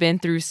that had been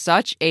through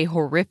such a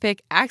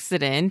horrific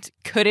accident,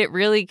 could it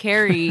really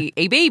carry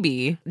a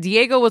baby?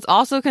 Diego was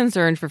also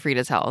concerned for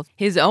Frida's health.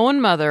 His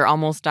own mother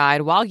almost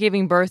died while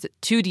giving birth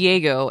to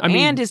Diego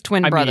and his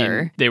twin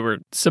brother. They were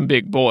some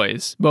big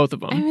boys, both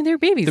of them. I mean, they're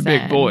babies. They're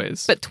big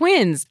boys. But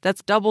twins,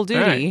 that's double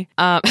duty.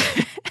 Right.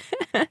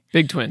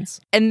 Big twins.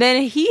 And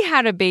then he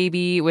had a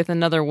baby with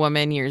another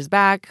woman years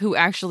back who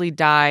actually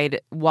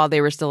died while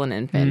they were still an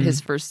infant, his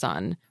first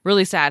son.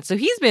 Really sad. So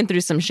he's been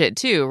through some shit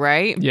too,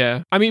 right?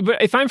 Yeah. I mean,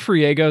 but if I'm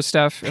Friego,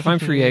 Steph,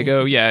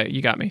 yeah,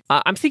 you got me.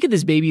 I'm thinking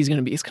this baby is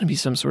going to be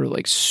some sort of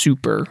like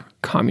super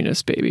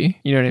communist baby.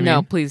 You know what I mean?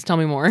 No, please tell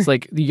me more. It's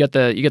like you get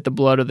the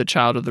blood of the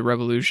child of the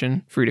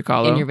revolution, Frida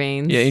Kahlo. In your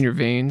veins. Yeah, in your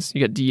veins.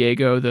 You got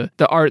Diego,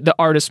 the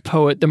artist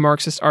poet, the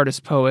Marxist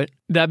artist poet.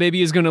 That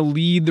baby is going to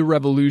lead the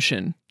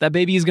revolution. That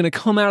baby is going to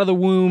come out of the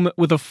womb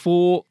with a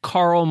full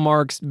Karl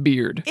Marx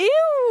beard.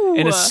 Ew!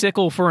 And a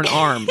sickle for an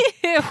arm.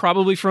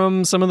 Probably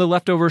from some of the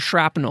leftover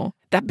shrapnel.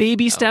 That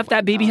baby, Steph,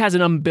 that baby has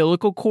an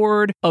umbilical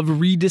cord of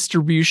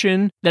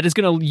redistribution that is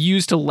going to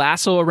use to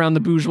lasso around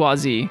the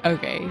bourgeoisie.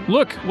 Okay.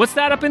 Look, what's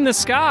that up in the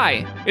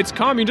sky? It's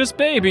communist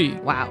baby.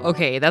 Wow.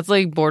 Okay. That's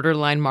like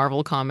borderline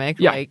Marvel comic.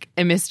 Yeah. Like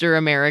a Mr.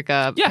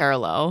 America Yeah.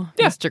 parallel.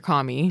 Yeah. Mr.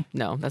 Commie.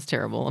 No, that's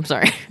terrible. I'm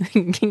sorry.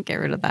 Get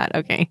rid of that.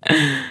 Okay.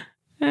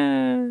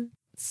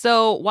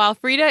 So while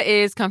Frida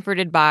is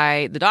comforted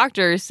by the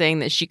doctors saying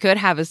that she could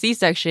have a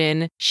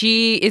C-section,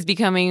 she is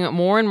becoming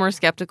more and more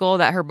skeptical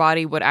that her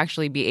body would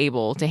actually be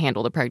able to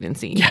handle the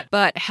pregnancy. Yeah.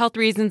 But health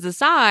reasons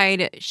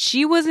aside,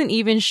 she wasn't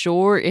even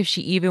sure if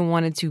she even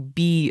wanted to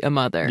be a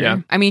mother.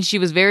 Yeah. I mean, she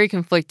was very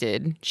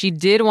conflicted. She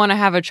did want to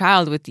have a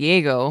child with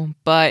Diego,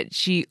 but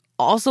she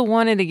also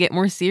wanted to get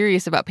more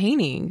serious about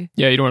painting.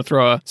 Yeah, you don't want to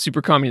throw a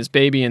super communist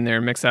baby in there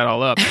and mix that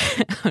all up.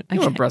 You don't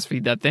want to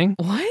breastfeed that thing.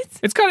 What?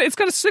 It's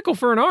got a sickle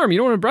for an arm. You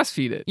don't want to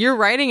breastfeed it. You're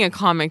writing a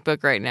comic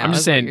book right now. I'm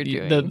just is what saying,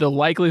 you're doing. the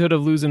likelihood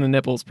of losing a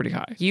nipple is pretty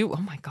high. Oh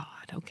my God,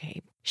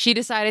 okay. She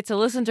decided to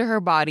listen to her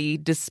body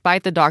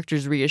despite the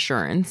doctor's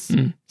reassurance.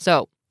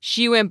 So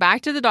she went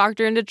back to the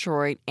doctor in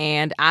Detroit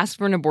and asked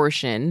for an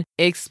abortion,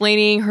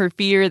 explaining her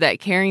fear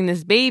that carrying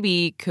this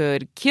baby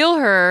could kill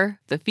her,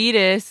 the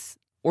fetus,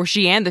 or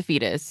she and the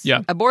fetus.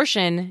 Yeah.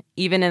 Abortion,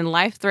 even in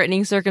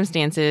life-threatening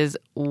circumstances,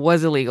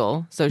 was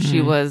illegal, so she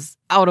was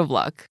out of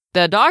luck.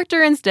 The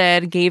doctor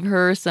instead gave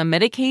her some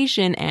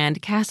medication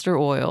and castor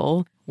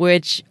oil,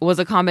 which was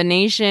a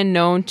combination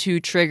known to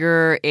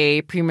trigger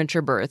a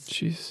premature birth,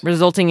 Jeez.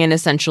 resulting in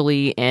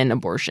essentially an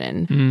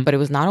abortion. But it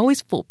was not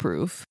always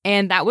foolproof.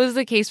 And that was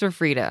the case for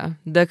Frida.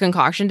 The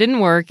concoction didn't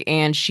work,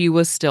 and she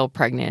was still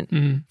pregnant.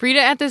 Frida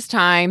at this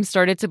time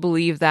started to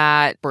believe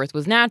that birth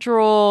was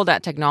natural,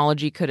 that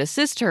technology could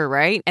assist her,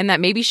 right? And that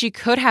maybe she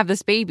could have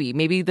this baby.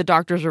 Maybe the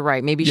doctors were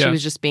right. Maybe she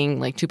was just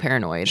being like too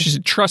paranoid. She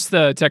should trust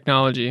the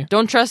technology.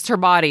 Don't trust her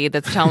body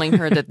that's telling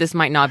her that this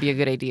might not be a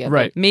good idea.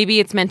 Right. But maybe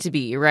it's meant to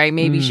be, right?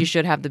 Maybe she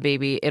should have the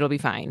baby. It'll be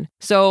fine.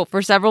 So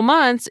for several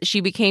months, she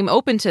became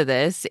open to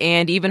this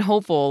and even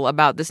hopeful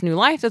about this new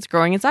life that's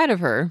growing inside of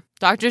her.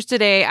 Doctors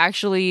today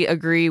actually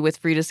agree with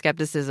Frida's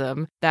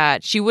skepticism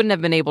that she wouldn't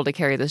have been able to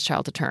carry this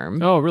child to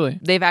term. Oh, really?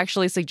 They've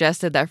actually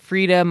suggested that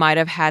Frida might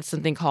have had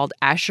something called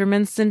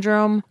Asherman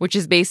syndrome, which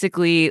is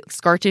basically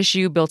scar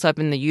tissue built up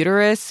in the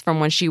uterus from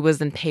when she was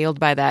impaled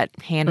by that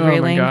hand Oh, my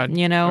railing, God.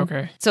 you know?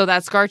 Okay. So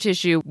that scar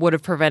tissue would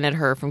have prevented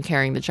her from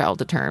carrying the child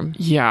to term.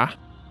 Yeah.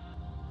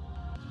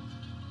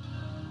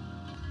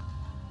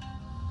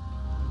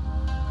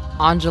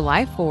 On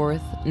July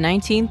 4th,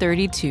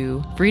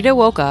 1932, Frida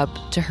woke up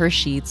to her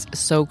sheets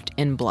soaked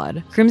in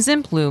blood.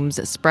 Crimson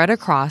plumes spread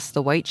across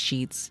the white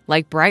sheets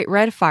like bright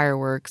red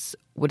fireworks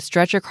would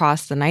stretch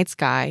across the night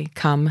sky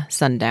come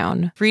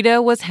sundown.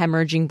 Frida was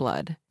hemorrhaging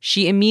blood.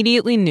 She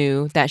immediately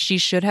knew that she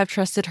should have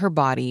trusted her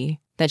body,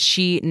 that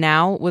she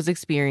now was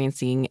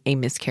experiencing a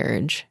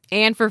miscarriage.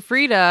 And for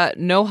Frida,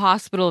 no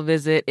hospital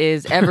visit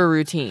is ever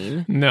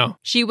routine. No.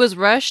 She was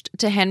rushed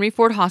to Henry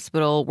Ford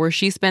Hospital, where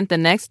she spent the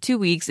next 2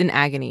 weeks in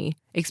agony,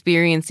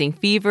 experiencing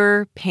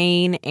fever,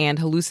 pain, and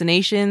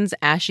hallucinations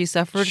as she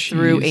suffered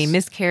through a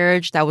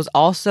miscarriage that was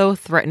also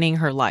threatening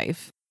her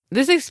life.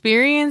 This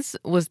experience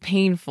was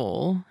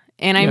painful.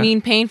 And I mean,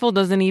 painful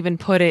doesn't even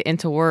put it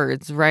into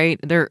words, right?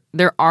 There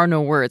are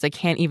no words. I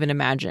can't even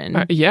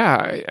imagine.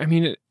 Yeah. I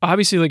mean,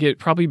 obviously, it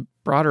probably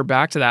brought her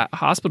back to that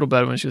hospital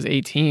bed when she was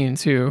 18,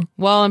 too.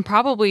 Well, and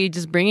probably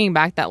just bringing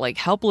back that,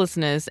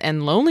 helplessness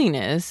and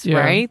loneliness,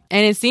 right?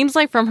 And it seems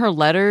like from her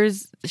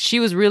letters,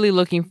 she was really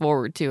looking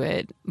forward to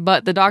it.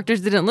 But the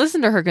doctors didn't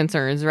listen to her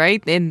concerns,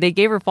 right? And they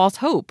gave her false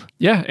hope.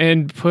 Yeah,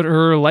 and put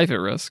her life at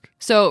risk.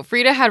 So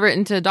Frida had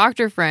written to a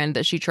doctor friend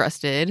that she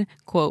trusted,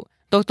 quote,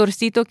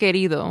 Doctorcito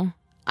querido,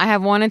 I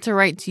have wanted to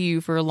write to you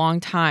for a long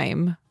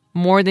time,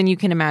 more than you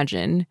can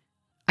imagine.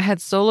 I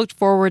had so looked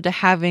forward to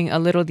having a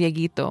little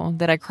Dieguito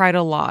that I cried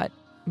a lot,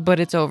 but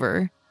it's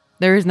over.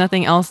 There is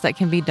nothing else that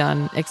can be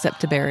done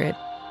except to bear it.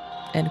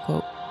 End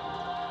quote.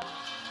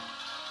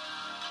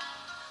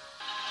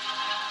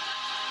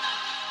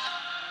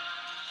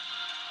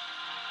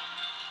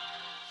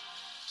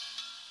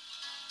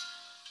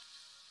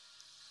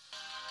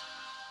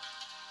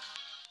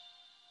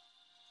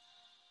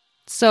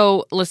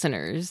 So,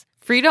 listeners,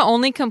 Frida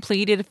only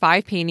completed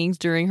 5 paintings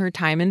during her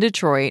time in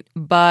Detroit,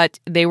 but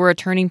they were a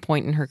turning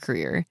point in her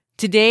career.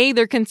 Today,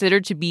 they're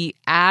considered to be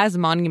as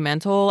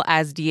monumental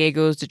as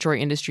Diego's Detroit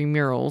Industry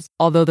murals,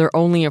 although they're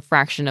only a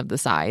fraction of the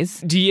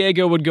size.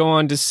 Diego would go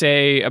on to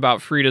say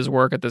about Frida's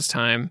work at this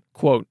time,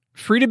 quote,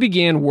 Frida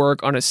began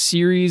work on a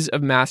series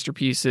of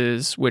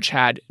masterpieces which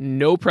had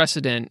no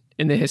precedent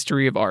in the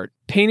history of art.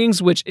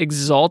 Paintings which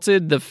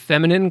exalted the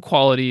feminine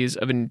qualities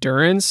of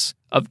endurance,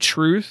 of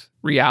truth,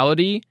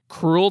 reality,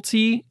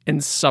 cruelty,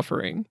 and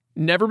suffering.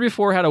 Never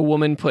before had a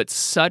woman put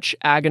such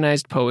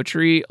agonized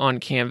poetry on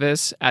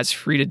canvas as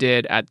Frida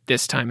did at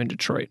this time in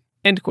Detroit.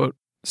 End quote.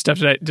 Steph,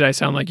 did I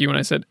sound like you when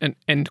I said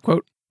end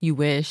quote? You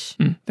wish.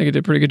 I think I did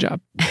a pretty good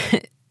job.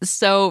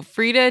 So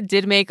Frida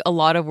did make a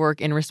lot of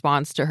work in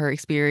response to her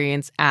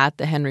experience at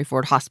the Henry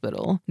Ford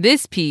Hospital.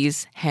 This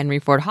piece, Henry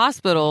Ford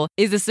Hospital,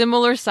 is a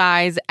similar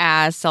size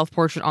as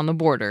Self-Portrait on the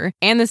Border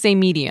and the same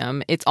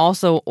medium. It's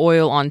also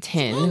oil on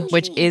tin,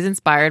 which is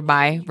inspired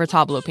by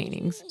retablo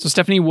paintings. So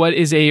Stephanie, what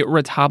is a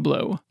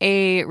retablo?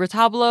 A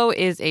retablo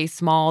is a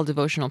small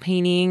devotional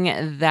painting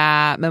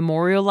that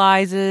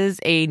memorializes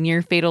a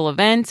near-fatal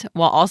event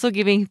while also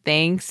giving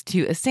thanks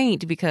to a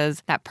saint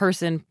because that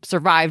person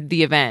survived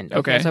the event.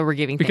 Okay. So we're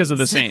giving Because thanks. of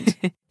the saint.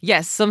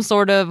 Yes, some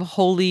sort of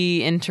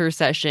holy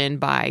intercession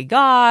by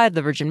God,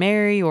 the Virgin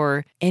Mary,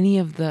 or any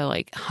of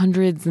the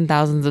hundreds and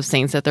thousands of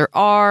saints that there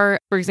are.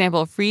 For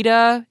example,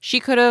 Frida, she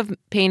could have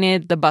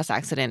painted the bus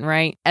accident,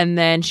 right? And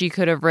then she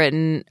could have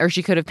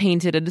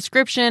painted a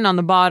description on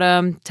the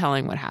bottom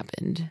telling what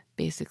happened,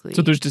 basically.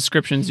 So there's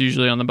descriptions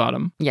usually on the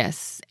bottom.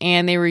 Yes,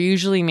 and they were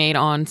usually made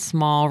on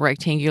small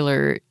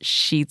rectangular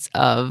sheets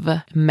of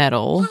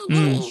metal.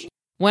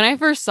 When I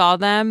first saw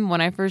them, when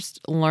I first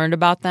learned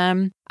about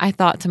them, I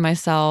thought to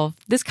myself,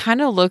 this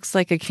kind of looks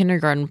like a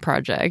kindergarten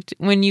project.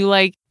 When you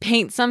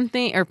paint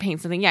something,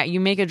 you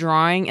make a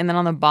drawing and then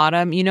on the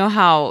bottom, you know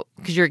how,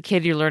 because you're a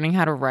kid, you're learning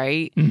how to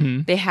write.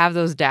 Mm-hmm. They have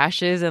those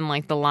dashes and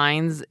the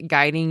lines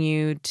guiding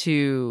you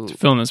to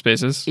fill in the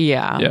spaces.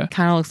 Yeah.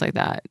 Kind of looks like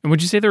that. And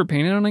would you say they were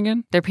painted on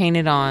again? They're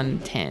painted on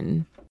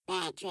tin.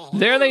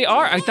 There they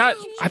are. I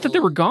thought they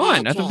were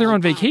gone. I thought they were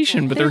on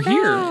vacation, but they're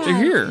here. They're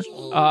here.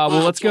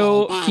 Well, let's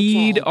go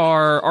feed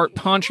our Art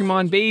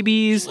Panchimon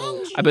babies.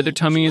 I bet their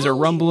tummies are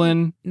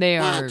rumbling. They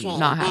are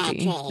not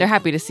happy. They're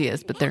happy to see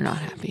us, but they're not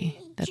happy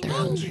that they're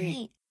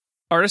hungry.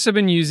 Artists have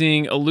been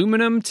using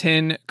aluminum,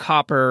 tin,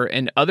 copper,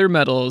 and other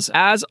metals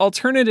as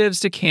alternatives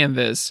to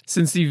canvas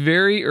since the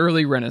very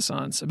early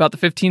Renaissance, about the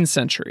 15th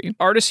century.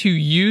 Artists who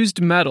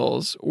used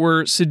metals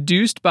were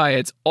seduced by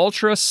its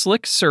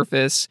ultra-slick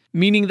surface,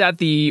 meaning that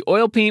the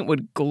oil paint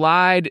would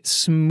glide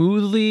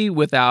smoothly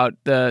without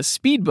the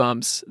speed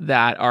bumps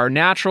that are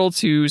natural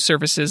to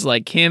surfaces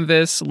like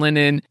canvas,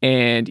 linen,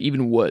 and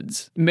even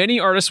woods. Many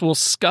artists will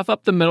scuff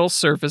up the metal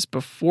surface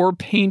before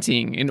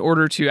painting in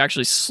order to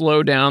actually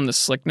slow down the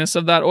slickness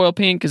of that oil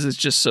paint because it's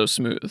just so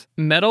smooth.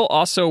 Metal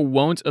also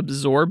won't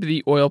absorb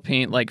the oil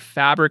paint like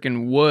fabric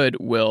and wood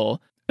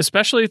will,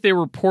 especially if they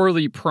were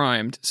poorly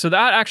primed. So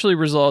that actually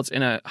results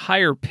in a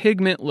higher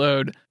pigment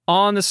load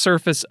on the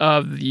surface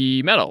of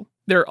the metal.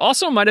 There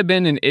also might have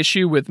been an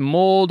issue with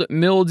mold,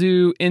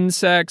 mildew,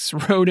 insects,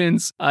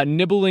 rodents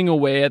nibbling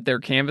away at their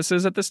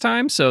canvases at this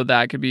time, so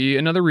that could be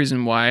another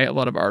reason why a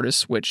lot of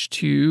artists switched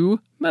to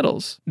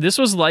metals. This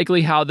was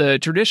likely how the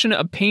tradition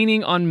of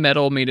painting on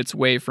metal made its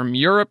way from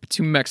Europe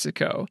to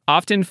Mexico.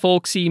 Often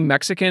folksy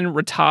Mexican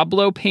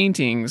retablo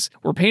paintings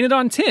were painted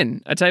on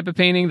tin, a type of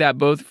painting that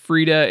both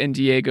Frida and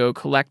Diego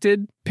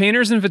collected.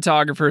 Painters and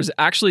photographers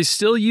actually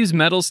still use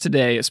metals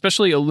today,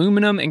 especially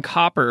aluminum and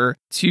copper,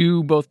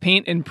 to both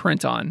paint and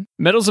print on.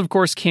 Metals, of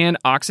course, can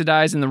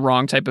oxidize in the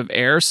wrong type of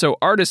air, so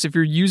artists, if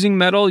you're using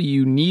metal,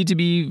 you need to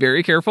be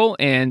very careful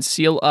and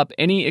seal up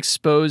any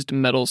exposed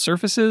metal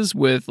surfaces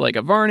with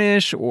a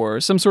varnish or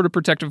some sort of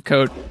protective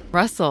coat.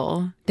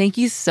 Russell, thank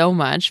you so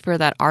much for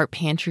that art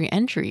pantry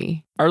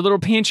entry. Our little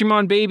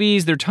Panchimon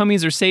babies, their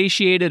tummies are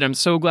satiated. I'm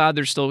so glad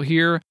they're still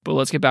here, but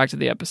let's get back to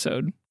the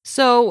episode.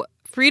 So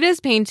Frida's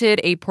painted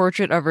a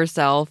portrait of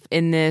herself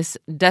in this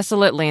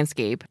desolate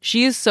landscape.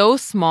 She is so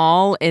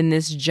small in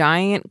this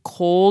giant,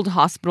 cold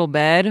hospital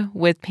bed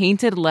with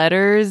painted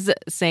letters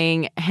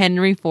saying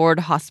Henry Ford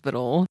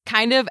Hospital,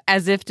 kind of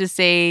as if to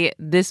say,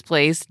 this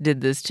place did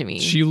this to me.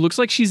 She looks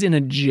like she's in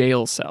a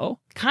jail cell.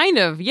 Kind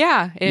of,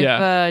 yeah. If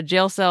a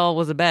jail cell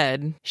was a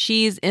bed.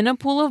 She's in a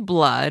pool of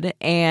blood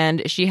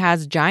and she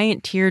has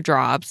giant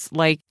teardrops,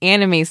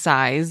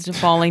 anime-sized,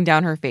 falling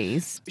down her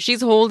face.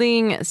 She's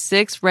holding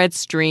 6 red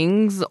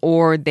strings,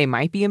 or they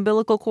might be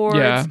umbilical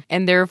cords,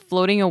 and they're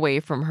floating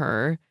away from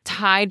her.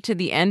 Tied to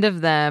the end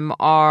of them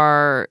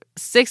are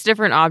 6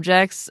 different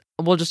objects.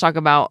 We'll just talk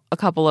about a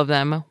couple of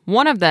them.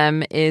 One of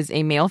them is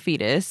a male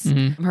fetus.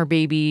 Mm-hmm. Her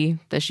baby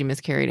that she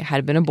miscarried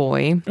had been a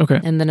boy. Okay.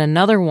 And then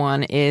another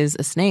one is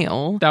a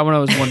snail. That one I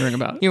was wondering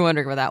about. You're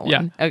wondering about that one?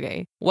 Yeah.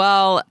 Okay.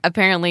 Well,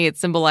 apparently it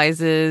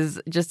symbolizes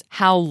just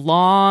how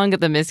long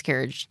the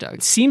miscarriage took.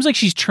 It seems like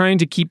she's trying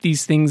to keep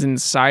these things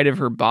inside of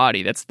her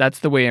body. That's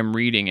the way I'm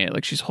reading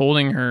it. She's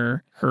holding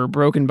her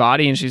broken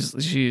body and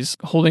she's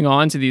holding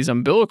on to these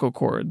umbilical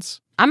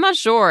cords. I'm not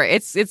sure.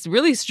 It's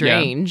really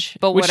strange.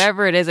 But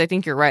whatever it is, I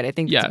think you're right. I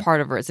think it's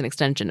part of her. It's an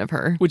extension of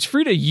her. Which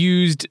Frida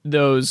used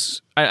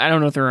those, I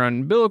don't know if they're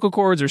umbilical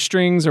cords or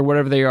strings or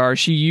whatever they are.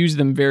 She used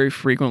them very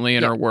frequently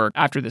in her work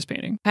after this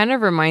painting. Kind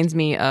of reminds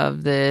me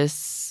of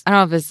this, I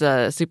don't know if it's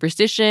a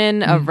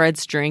superstition of red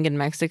string in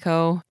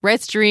Mexico.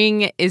 Red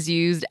string is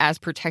used as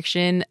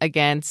protection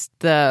against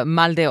the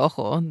mal de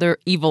ojo, the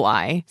evil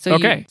eye. So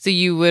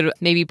you would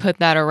maybe put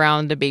that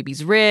around the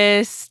baby's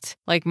wrist.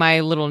 My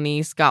little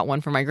niece got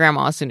one for my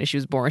grandma as soon as she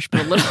was born. She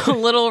put a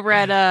little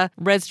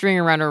red string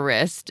around her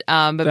wrist.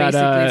 But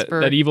basically it's for...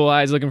 That evil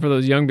eye is looking for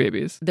those young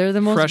babies. They're the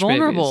most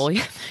vulnerable.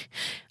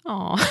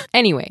 Aw.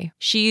 Anyway,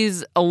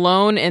 she's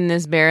alone in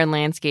this barren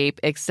landscape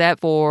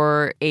except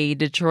for a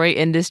Detroit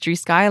industry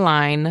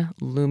skyline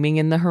looming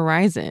in the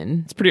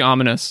horizon. It's pretty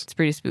ominous. It's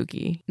pretty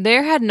spooky.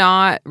 There had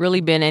not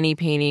really been any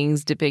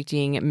paintings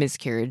depicting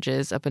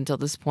miscarriages up until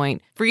this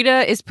point.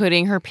 Frida is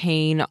putting her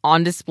pain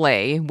on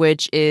display,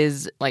 which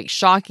is like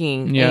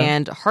shocking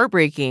and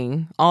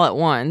heartbreaking all at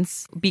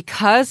once.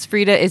 Because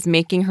Frida is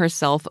making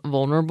herself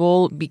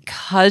vulnerable,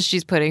 because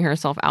she's putting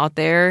herself out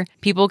there,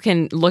 people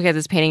can look at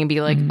this painting and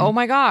be like, oh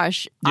my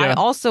gosh, I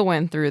also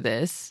went through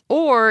this.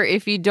 Or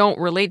if you don't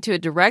relate to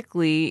it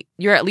directly,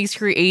 you're at least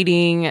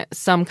creating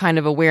some kind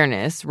of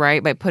awareness,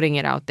 right? By putting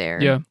it out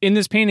there. Yeah. In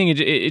this painting,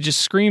 it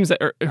just screams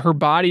that her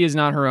body is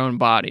not her own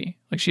body.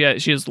 Like she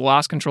has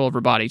lost control of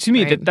her body. To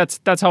me,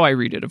 that's how I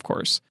read it, of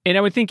course. And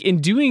I would think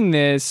in doing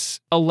this,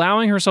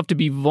 allowing herself to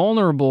be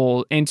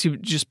vulnerable and to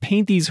just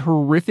paint these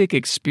horrific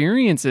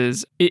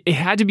experiences, it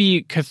had to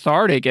be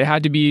cathartic. It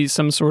had to be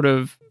some sort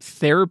of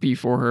therapy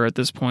for her at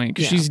this point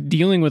because she's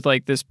dealing with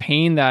like this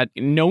pain that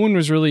no one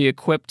was really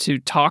equipped to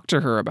talk to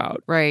her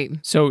about. Right.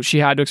 So she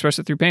had to express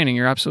it through painting.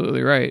 You're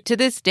absolutely right. To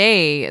this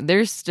day,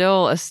 there's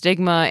still a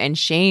stigma and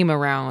shame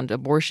around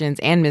abortions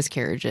and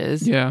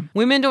miscarriages. Yeah.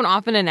 Women don't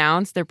often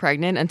announce they're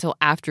pregnant until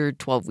after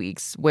 12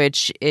 weeks,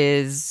 which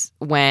is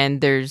when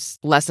there's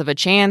less of a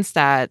chance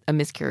that a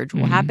miscarriage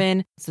will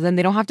happen. So then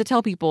they don't have to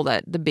tell people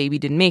that the baby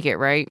didn't make it,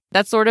 right?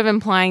 That's sort of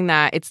implying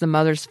that it's the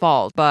mother's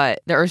fault.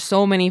 But there are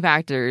so many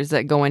factors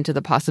that go into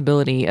the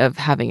possibility of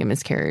having a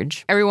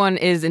miscarriage. Everyone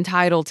is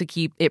entitled to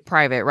keep it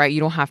private, right? You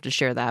don't have to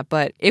share that.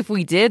 But if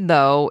we did,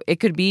 though, it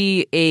could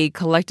be a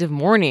collective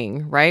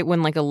mourning, right?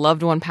 When like a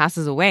loved one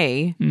passes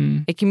away,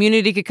 a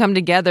community could come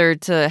together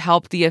to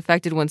help the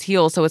affected ones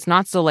heal. So it's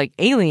not so like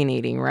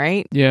alienating,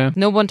 right? Yeah.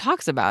 No one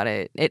talks about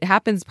it. It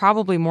happens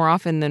probably more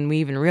often than we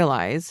even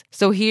realize.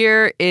 So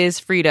here is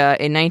Frida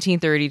in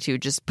 1932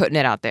 just putting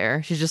it out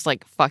there. She's just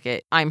like, fuck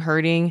it. I'm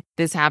hurting.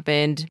 This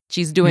happened.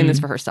 She's doing this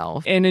for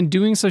herself. And in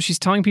doing so, she's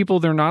telling people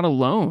they're not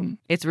alone.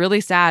 It's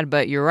really sad,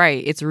 but you're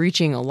right. It's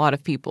reaching a lot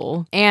of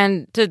people.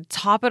 And to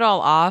top it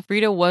all off,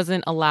 Frida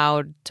wasn't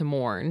allowed to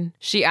mourn.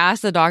 She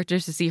asked the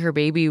doctors to see her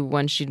baby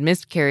when she'd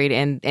miscarried,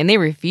 and they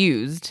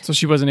refused. So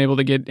she wasn't able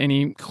to get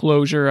any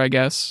closure, I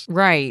guess.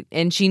 Right.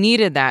 And she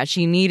needed that.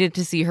 She needed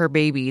to see her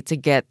baby to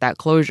get that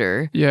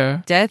closure.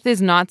 Yeah. Death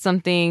is not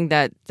something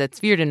that's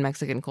feared in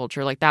Mexican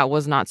culture. Like, that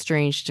was not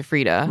strange to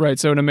Frida. Right.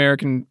 So an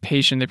American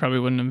patient, they probably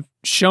wouldn't have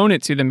shown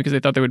it to them because they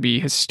thought they would be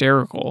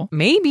hysterical.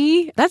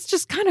 Maybe. That's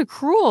just kind of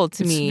cruel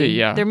to me.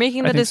 Yeah. They're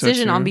making the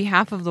decision on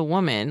behalf of the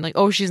woman. Like,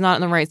 oh, she's not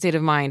in the right state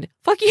of mind.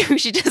 Fuck you.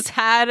 She just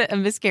had a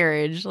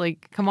miscarriage.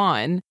 Like, come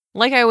on.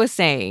 Like I was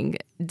saying,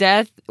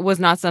 death was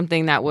not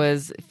something that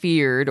was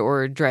feared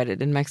or dreaded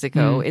in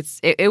Mexico.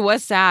 It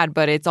was sad,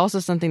 but it's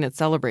also something that's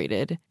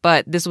celebrated.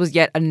 But this was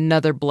yet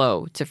another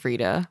blow to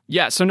Frida.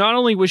 Yeah, so not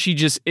only was she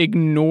just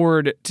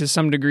ignored to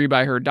some degree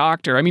by her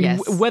doctor, I mean,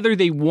 whether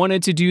they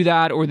wanted to do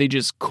that or they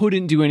just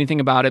couldn't do anything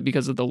about it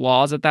because of the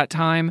laws at that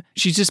time,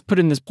 she's just put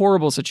in this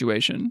horrible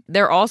situation.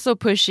 They're also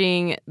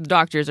the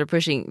doctors are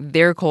pushing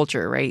their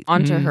culture, right,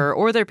 onto her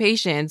or their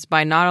patients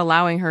by not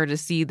allowing her to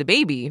see the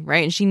baby,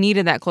 right? And she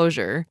needed that closure.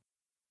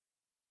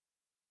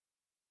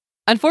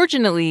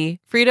 Unfortunately,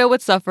 Frida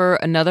would suffer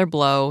another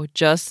blow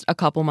just a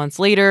couple months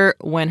later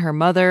when her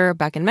mother,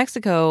 back in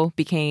Mexico,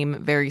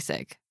 became very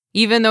sick.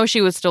 Even though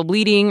she was still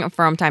bleeding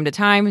from time to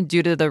time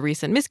due to the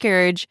recent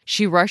miscarriage,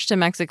 she rushed to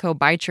Mexico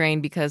by train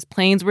because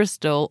planes were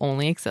still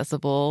only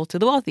accessible to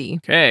the wealthy.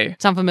 Okay.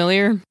 Sound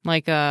familiar?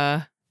 Like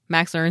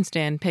Max Ernst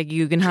and Peggy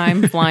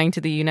Guggenheim flying to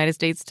the United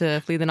States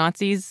to flee the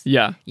Nazis?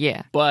 Yeah.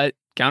 Yeah. But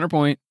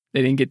counterpoint,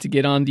 they didn't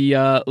get on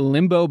the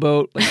limbo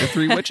boat like the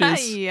Three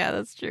Witches. Yeah,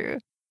 that's true.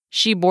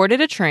 She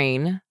boarded a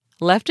train,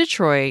 left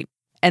Detroit,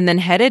 and then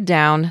headed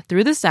down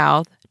through the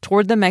South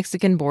toward the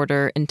Mexican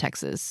border in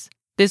Texas.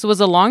 This was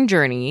a long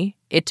journey.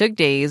 It took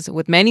days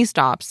with many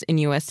stops in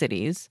U.S.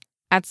 cities.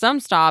 At some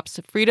stops,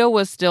 Frida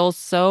was still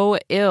so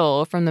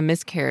ill from the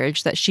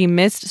miscarriage that she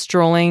missed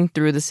strolling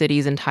through the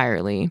cities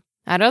entirely.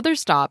 At other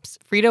stops,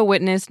 Frida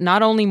witnessed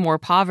not only more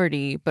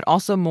poverty, but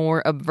also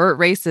more overt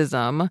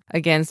racism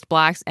against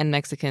Blacks and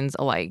Mexicans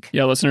alike.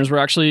 Yeah, listeners, we're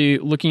actually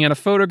looking at a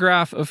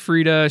photograph of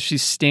Frida.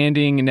 She's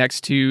standing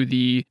next to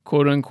the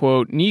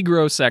quote-unquote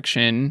Negro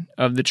section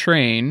of the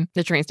train.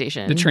 The train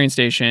station. The train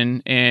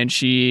station, and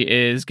she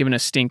is given a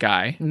stink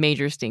eye.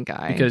 Major stink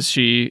eye. Because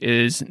she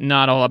is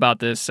not all about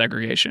this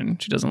segregation.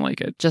 She doesn't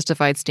like it.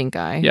 Justified stink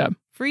eye. Yeah.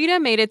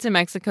 Frida made it to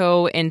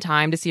Mexico in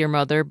time to see her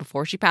mother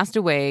before she passed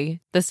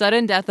away. The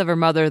sudden death of her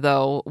mother,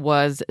 though,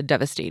 was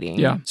devastating.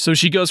 Yeah. So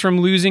she goes from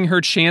losing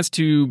her chance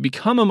to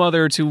become a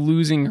mother to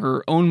losing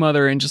her own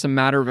mother in just a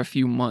matter of a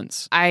few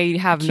months. I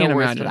have no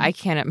words for that. I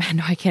can't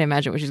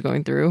imagine what she's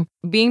going through.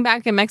 Being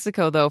back in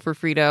Mexico, though, for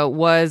Frida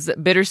was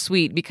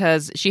bittersweet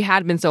because she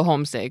had been so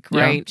homesick,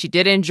 right? Yeah. She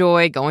did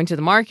enjoy going to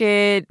the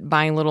market,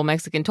 buying little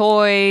Mexican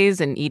toys,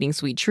 and eating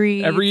sweet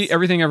treats.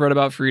 Everything I've read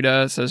about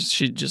Frida says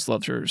she just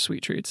loves her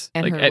sweet treats.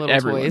 And her little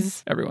everyone.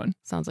 toys. Everyone.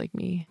 Sounds like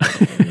me.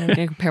 I'm going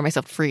to compare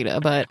myself to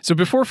Frida, but... So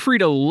before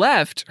Frida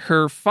left,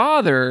 her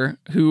father,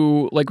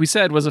 who, like we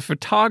said, was a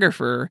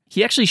photographer,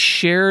 he actually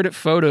shared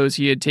photos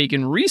he had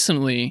taken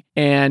recently.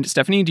 And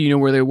Stephanie, do you know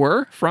where they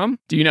were from?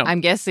 Do you know?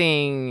 I'm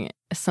guessing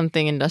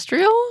something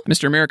industrial?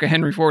 Mr. America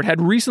Henry Ford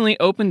had recently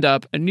opened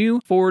up a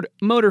new Ford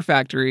Motor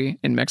Factory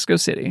in Mexico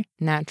City.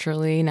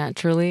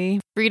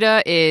 Naturally.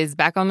 Frida is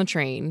back on the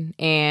train,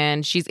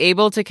 and she's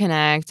able to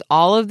connect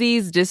all of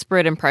these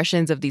disparate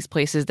impressions of these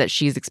places that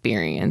she's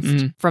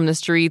experienced. From the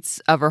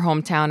streets of her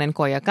hometown in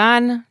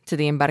Coyoacán, to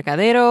the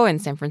Embarcadero in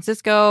San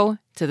Francisco,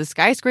 to the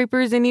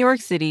skyscrapers in New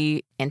York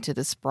City, and to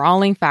the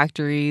sprawling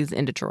factories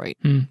in Detroit.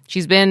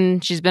 She's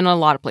been a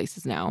lot of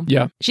places now.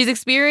 Yeah. She's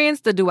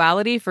experienced the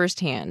duality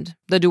firsthand.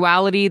 The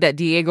duality that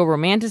Diego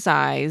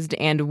romanticized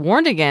and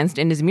warned against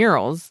in his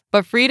murals.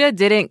 But Frida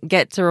didn't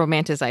get to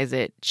romanticize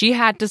it. She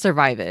had to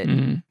survive it.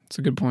 That's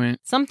a good point.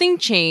 Something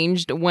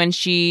changed when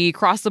she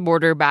crossed the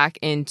border back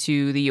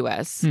into the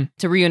U.S.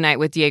 to reunite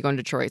with Diego in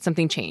Detroit.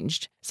 Something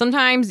changed.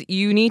 Sometimes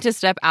you need to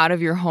step out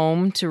of your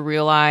home to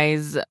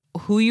realize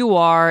who you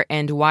are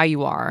and why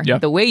you are,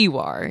 the way you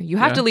are. You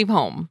have to leave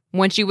home.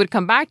 When she would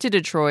come back to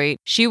Detroit,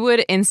 she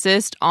would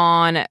insist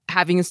on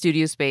having a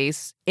studio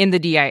space in the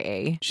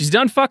DIA. She's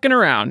done fucking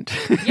around.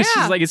 Yeah.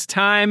 She's like, it's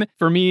time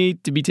for me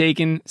to be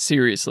taken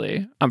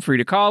seriously. I'm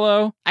Frida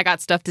Kahlo. I got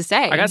stuff to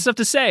say.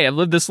 I've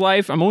lived this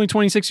life. I'm only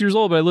 26 years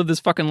old, but I lived this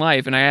fucking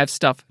life, and I have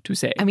stuff to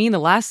say. I mean, the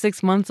last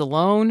 6 months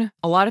alone,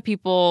 a lot of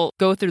people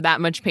go through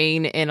that much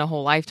pain in a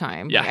whole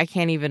lifetime. Yeah. Like, I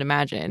can't even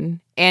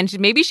imagine. And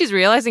maybe she's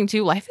realizing,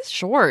 too, life is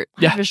short.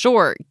 Life is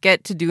short.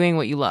 Get to doing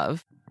what you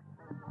love.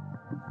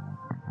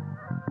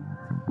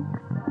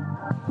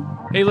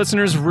 Hey,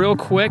 listeners, real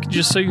quick,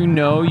 just so you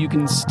know, you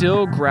can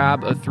still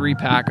grab a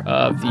 3-pack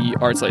of the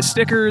Art Slice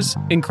stickers,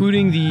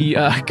 including the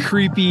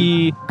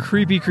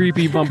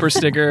creepy bumper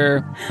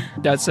sticker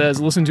that says,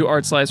 listen to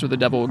Art Slice or the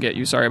devil will get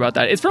you. Sorry about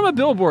that. It's from a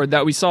billboard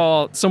that we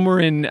saw somewhere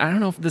in, I don't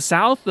know, the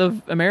south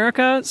of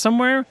America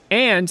somewhere.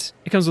 And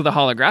it comes with a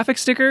holographic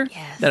sticker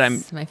that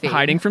I'm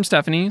hiding from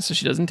Stephanie so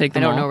she doesn't take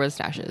them I don't all. know where the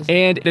stash is.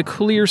 And a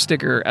clear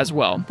sticker as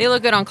well. They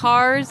look good on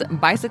cars,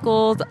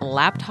 bicycles,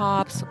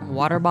 laptops,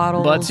 water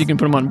bottles. Butts, you can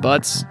put them on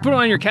butts. Put it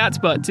on your cat's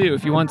butt, too,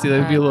 if you want to. That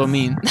would be a little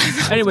mean.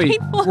 Anyway,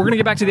 we're going to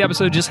get back to the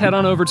episode. Just head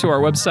on over to our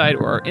website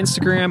or our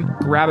Instagram.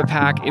 Grab a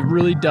pack. It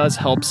really does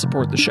help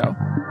support the show.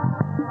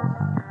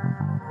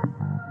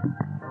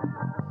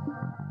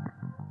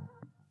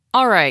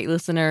 All right,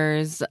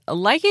 listeners.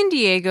 Like in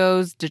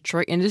Diego's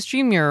Detroit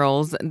Industry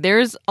murals,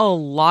 there's a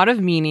lot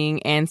of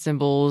meaning and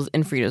symbols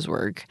in Frida's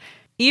work,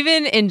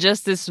 even in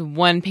just this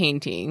one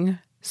painting.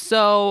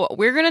 So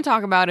we're going to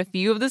talk about a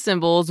few of the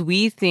symbols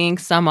we think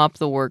sum up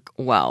the work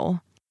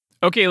well.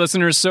 Okay,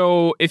 listeners,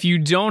 so if you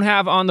don't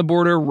have On the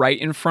Border right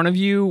in front of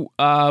you,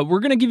 we're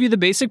going to give you the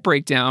basic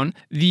breakdown.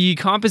 The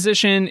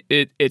composition,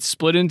 it's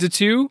split into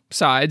two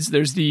sides.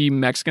 There's the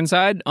Mexican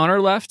side on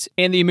our left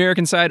and the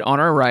American side on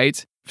our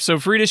right. So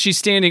Frida, she's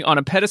standing on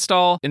a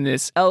pedestal in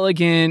this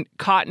elegant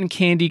cotton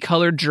candy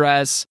colored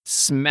dress,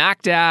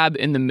 smack dab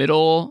in the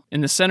middle, in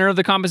the center of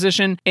the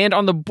composition, and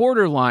on the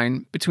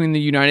borderline between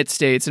the United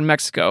States and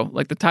Mexico.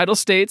 Like the title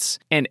states,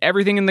 and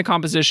everything in the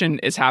composition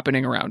is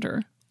happening around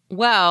her.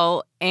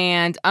 Well,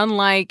 and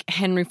unlike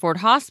Henry Ford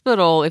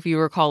Hospital, if you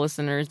recall,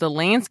 listeners, the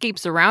landscape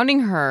surrounding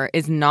her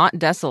is not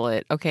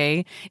desolate,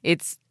 okay?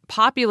 It's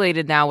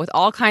populated now with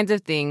all kinds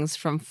of things,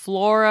 from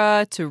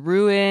flora to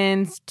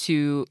ruins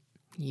to,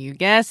 you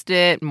guessed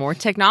it, more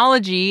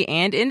technology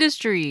and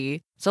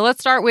industry. So let's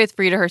start with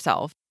Frida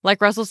herself.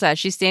 Like Russell said,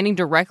 she's standing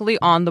directly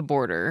on the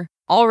border.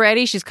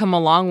 Already, she's come a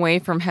long way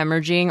from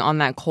hemorrhaging on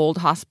that cold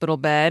hospital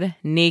bed,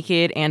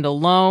 naked and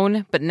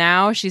alone. But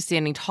now she's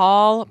standing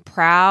tall,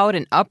 proud,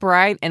 and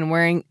upright, and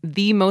wearing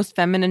the most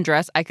feminine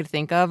dress I could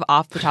think of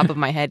off the top of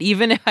my head,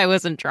 even if I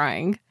wasn't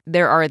trying.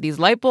 There are these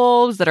light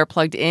bulbs that are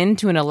plugged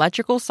into an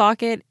electrical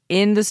socket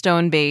in the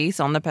stone base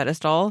on the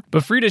pedestal.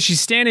 But Frida, she's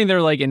standing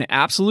there like an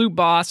absolute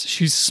boss.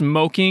 She's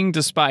smoking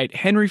despite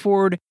Henry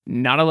Ford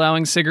not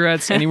allowing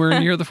cigarettes anywhere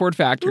near the Ford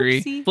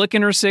factory. Oopsie.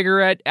 Flicking her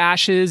cigarette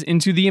ashes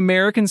into the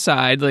American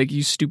side, like,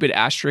 you stupid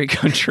ashtray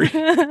country.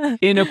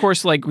 And of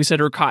course, like we said,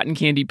 her cotton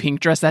candy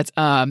pink dress,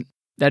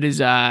 that is,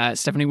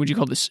 Stephanie, would you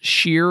call this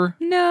sheer?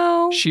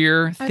 No.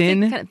 Sheer,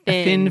 thin, kind of thin.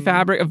 A thin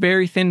fabric, a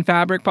very thin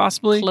fabric,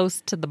 possibly.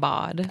 Close to the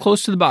bod.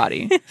 Close to the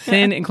body.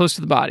 Thin and close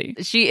to the body.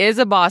 She is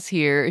a boss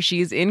here.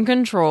 She's in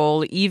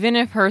control, even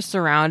if her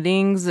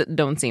surroundings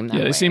don't seem that way.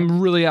 Yeah, they seem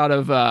really out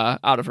of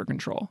her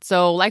control.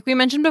 So, like we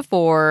mentioned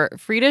before,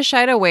 Frida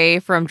shied away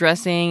from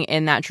dressing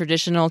in that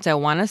traditional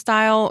Tijuana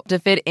style to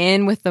fit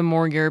in with the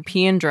more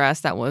European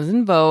dress that was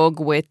in vogue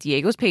with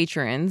Diego's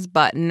patrons.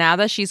 But now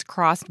that she's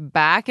crossed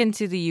back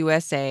into the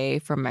USA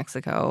from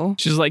Mexico,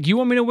 she's like, you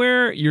want me to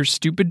wear your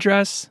stupid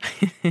dress?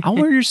 I'll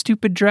wear your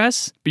stupid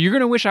dress. But you're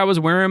going to wish I was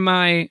wearing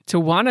my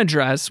Tijuana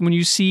dress when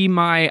you see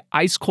my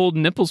ice cold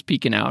nipples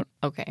peeking out.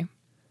 Okay.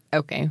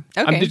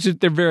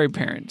 They're very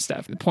apparent,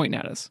 Steph. They're pointing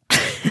at us.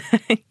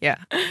 Yeah.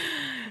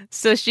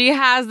 So she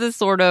has this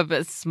sort of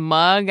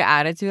smug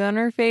attitude on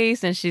her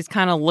face, and she's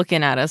kind of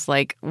looking at us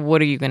like,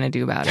 what are you going to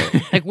do about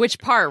it? Like, which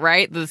part,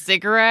 right? The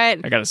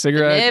cigarette? I got a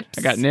cigarette.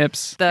 I got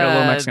nips. I got a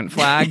little Mexican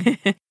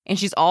flag. And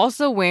she's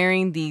also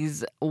wearing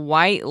these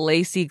white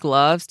lacy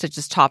gloves to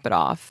just top it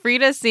off.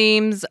 Frida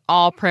seems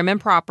all prim and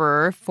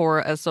proper for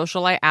a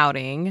socialite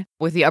outing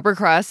with the upper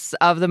crust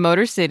of the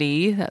Motor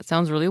City. That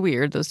sounds really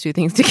weird, those two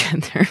things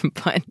together.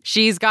 But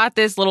she's got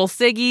this little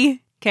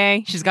ciggy.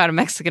 Okay, she's got a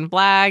Mexican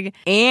flag,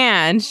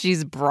 and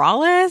she's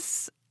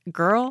braless,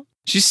 girl.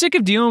 She's sick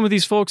of dealing with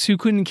these folks who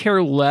couldn't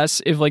care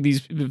less if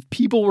if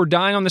people were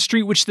dying on the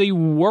street, which they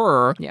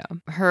were. Yeah,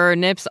 her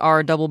nips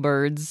are double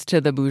birds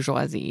to the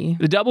bourgeoisie.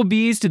 The double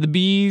B's to the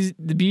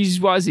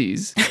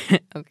bourgeoisies.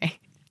 Okay.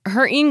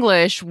 Her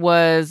English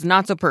was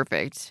not so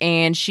perfect,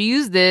 and she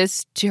used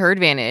this to her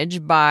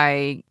advantage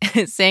by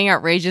saying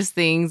outrageous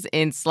things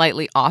in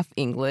slightly off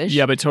English.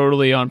 Yeah, but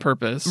totally on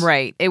purpose.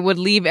 Right. It would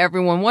leave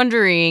everyone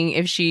wondering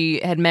if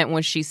she had meant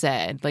what she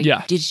said. Like,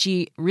 did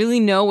she really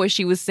know what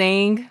she was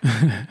saying?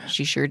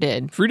 She sure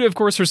did. Frida, of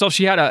course, herself,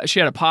 she had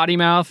a potty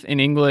mouth in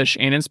English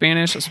and in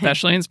Spanish,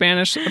 especially in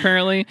Spanish,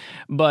 apparently.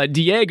 But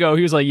Diego,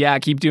 he was like, yeah,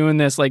 keep doing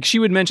this. Like, she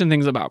would mention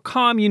things about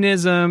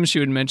communism. She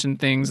would mention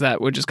things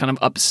that would just kind of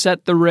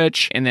upset the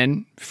rich. And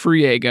then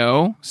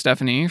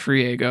Stephanie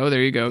Friego,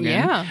 there you go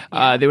again.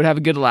 Yeah. They would have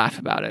a good laugh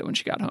about it when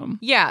she got home.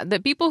 Yeah, the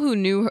people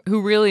who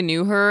really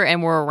knew her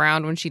and were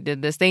around when she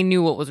did this, they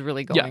knew what was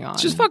really going on.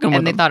 Just fucking with them.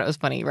 And they them. thought it was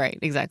funny, right?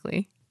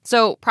 Exactly.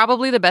 So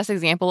probably the best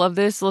example of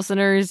this,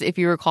 listeners, if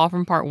you recall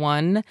from part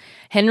 1,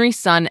 Henry's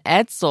son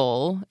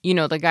Edsel,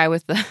 the guy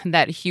with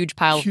that huge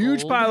pile of gold.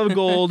 Huge pile of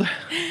gold.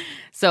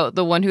 So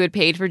the one who had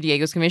paid for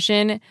Diego's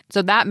commission.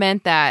 So that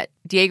meant that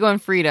Diego and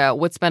Frida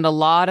would spend a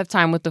lot of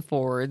time with the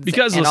Fords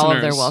and all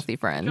of their wealthy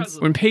friends.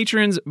 When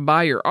patrons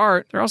buy your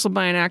art, they're also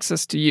buying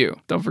access to you.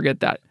 Don't forget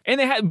that. And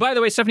they had, by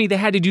the way, Stephanie, they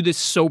had to do this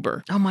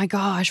sober. Oh my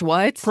gosh,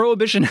 what?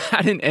 Prohibition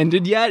hadn't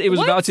ended yet. It was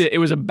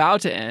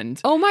about to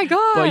end. Oh my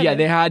God. But yeah,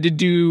 they had to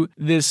do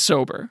this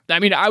sober. I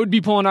mean, I would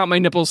be pulling out my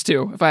nipples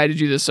too if I had to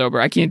do this sober.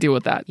 I can't deal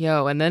with that.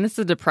 Yo, and then it's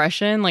the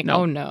depression. Like,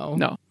 oh no.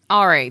 No.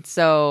 All right,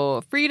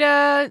 so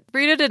Frida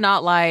did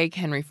not like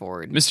Henry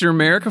Ford. Mr.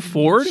 America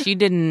Ford? She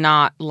did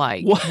not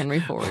like Henry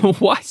Ford.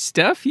 Why,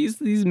 Steph? He's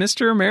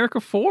Mr.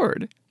 America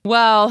Ford.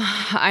 Well,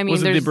 I mean,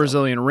 was it the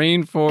Brazilian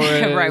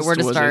rainforest? Right, where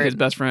to start? Was it his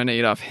best friend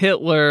Adolf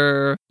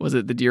Hitler? Was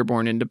it the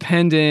Dearborn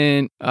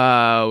Independent?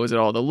 Was it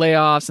all the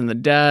layoffs and the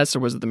deaths? Or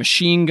was it the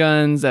machine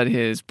guns that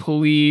his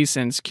police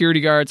and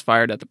security guards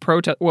fired at the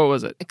protest? What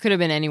was it? It could have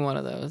been any one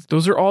of those.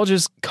 Those are all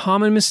just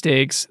common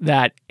mistakes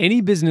that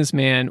any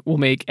businessman will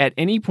make at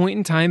any point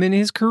in time in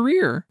his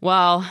career.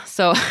 Well,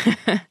 so...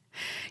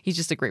 He's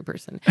just a great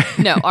person.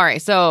 No, all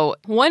right. So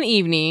one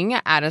evening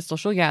at a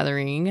social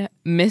gathering,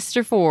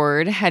 Mr.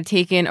 Ford had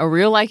taken a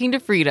real liking to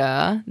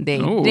Frida. They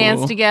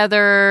danced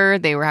together.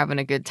 They were having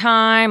a good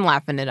time,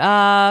 laughing it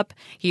up.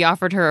 He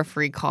offered her a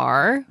free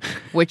car,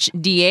 which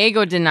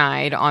Diego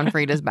denied on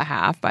Frida's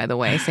behalf, by the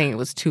way, saying it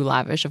was too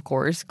lavish, of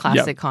course.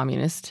 Classic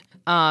communist.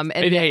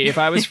 Hey, if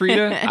I was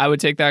Frida, I would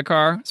take that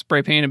car,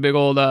 spray paint a big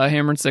old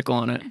hammer and sickle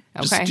on it.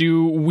 Okay. Just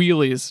do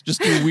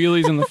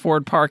wheelies in the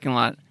Ford parking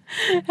lot.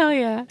 Hell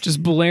yeah.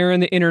 Just blaring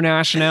the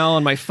Internationale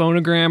on my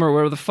phonogram or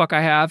whatever the fuck I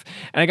have.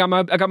 And I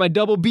got my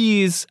double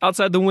B's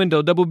outside the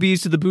window, double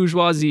B's to the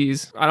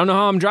bourgeoisies. I don't know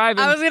how I'm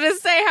driving. I was going to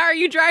say, how are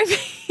you driving?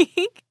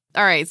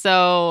 All right,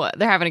 so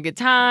they're having a good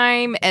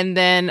time. And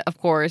then, of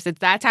course, it's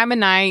that time of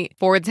night.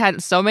 Ford's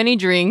had so many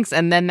drinks.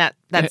 And then that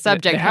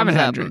subject comes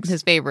up,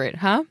 his favorite,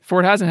 huh?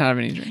 Ford hasn't had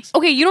any drinks.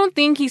 Okay, you don't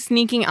think he's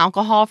sneaking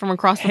alcohol from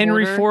across the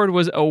border? Henry Ford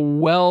was a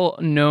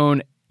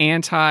well-known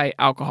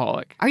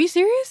anti-alcoholic. Are you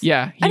serious?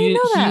 Yeah. I didn't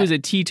know that. He was a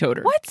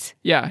teetotaler. What?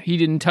 Yeah, he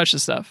didn't touch the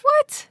stuff.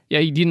 What?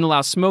 Yeah, he didn't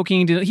allow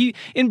smoking. He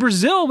in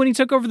Brazil, when he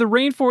took over the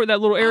rainforest, that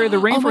little area of the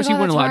rainforest, he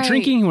wouldn't allow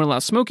drinking, he wouldn't allow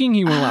smoking,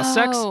 he wouldn't allow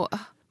sex.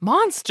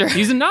 Monster.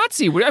 He's a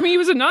Nazi. I mean, he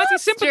was a Nazi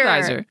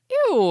sympathizer.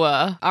 Ew.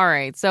 All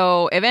right.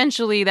 So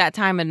eventually that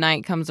time of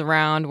night comes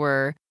around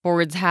where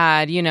Ford's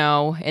had,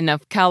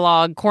 enough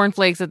Kellogg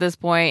cornflakes at this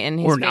point,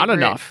 and not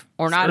enough.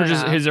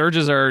 His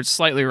urges are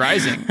slightly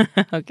rising.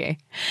 Okay.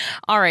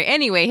 All right.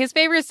 Anyway, his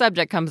favorite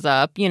subject comes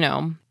up,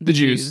 the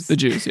Jews. The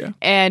Jews, yeah.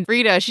 And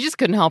Frida, she just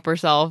couldn't help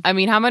herself. I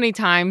mean, how many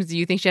times do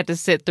you think she had to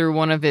sit through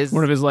one of his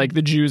like,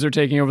 the Jews are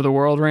taking over the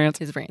world rants?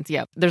 His rants,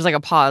 yeah. There's like a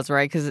pause,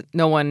 right? Because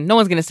no one's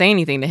going to say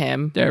anything to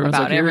him. Yeah, everyone's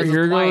about like,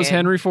 here goes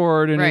Henry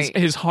Ford and right.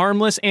 his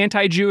harmless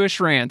anti-Jewish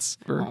rants.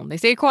 Well, they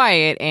stay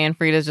quiet, and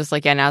Frida's just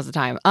like, yeah, now's the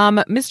time.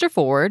 Mr.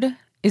 Ford,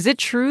 is it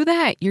true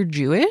that you're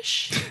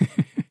Jewish?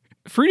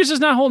 Frida's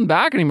just not holding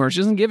back anymore. She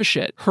doesn't give a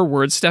shit. Her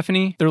words,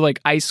 Stephanie, they're like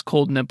ice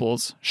cold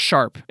nipples,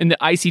 sharp in the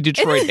icy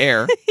Detroit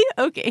air.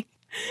 Okay.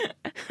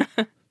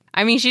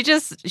 I mean, she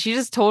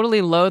just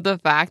totally loathed the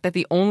fact that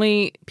the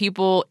only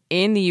people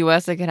in the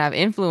U.S. that could have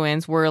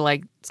influence were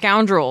like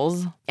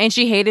scoundrels. And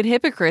she hated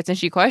hypocrites, and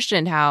she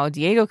questioned how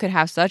Diego could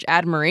have such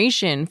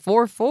admiration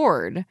for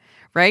Ford,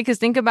 right? Because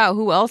think about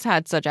who else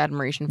had such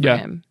admiration for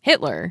him.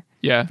 Hitler.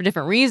 Yeah. For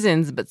different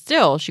reasons, but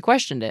still, she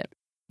questioned it.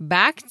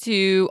 back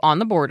to on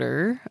the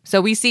border. So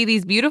we see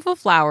these beautiful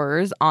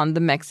flowers on the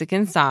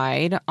Mexican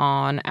side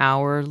on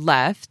our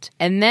left.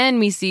 And then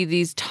we see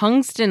these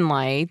tungsten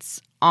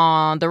lights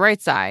on the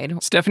right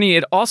side. Stephanie,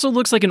 it also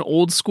looks like an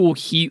old school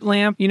heat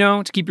lamp,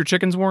 to keep your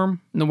chickens warm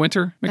in the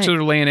winter. Make sure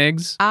they're laying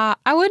eggs. I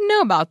wouldn't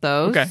know about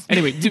those. Okay.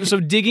 Anyway, so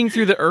digging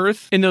through the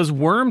earth in those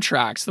worm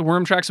tracks, the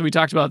worm tracks that we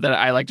talked about that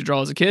I like to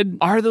draw as a kid,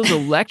 are those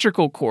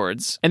electrical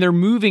cords. And they're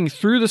moving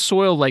through the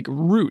soil like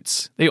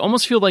roots. They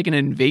almost feel like an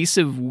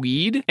invasive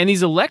weed. And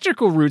these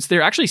electrical roots,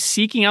 they're actually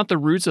seeking out the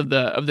roots of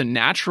the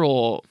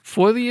natural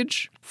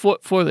foliage,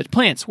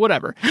 plants,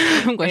 whatever.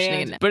 I'm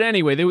questioning it. But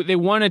anyway, they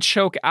want to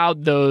choke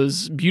out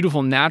those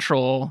beautiful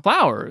natural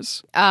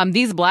flowers.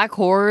 These black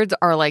hordes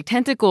are like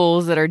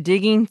tentacles that are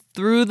digging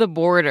through the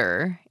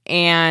border.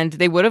 And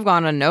they would have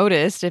gone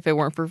unnoticed if it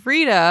weren't for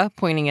Frida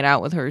pointing it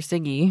out with her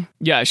Siggy.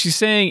 Yeah, she's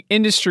saying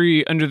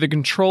industry under the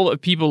control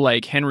of people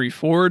like Henry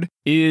Ford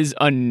is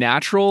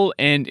unnatural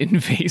and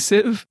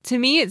invasive. To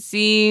me, it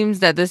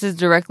seems that this is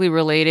directly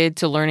related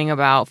to learning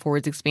about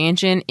Ford's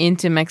expansion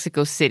into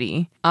Mexico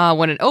City.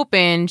 When it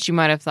opened, she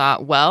might have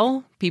thought,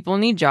 well, people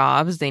need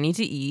jobs, they need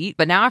to eat.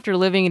 But now after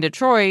living in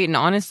Detroit and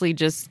honestly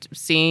just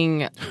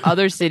seeing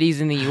other cities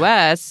in the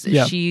U.S.,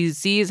 she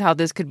sees how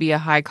this could be a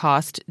high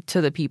cost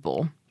to the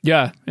people.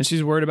 Yeah, and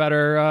she's worried about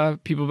her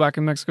people back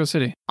in Mexico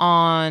City.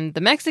 On the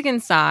Mexican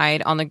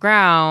side, on the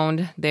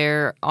ground,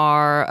 there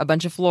are a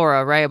bunch of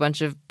flora, right? A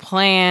bunch of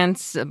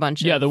plants, a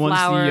bunch of flowers. Yeah, the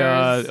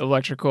ones the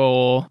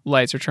electrical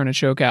lights are trying to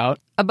choke out.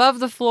 Above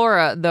the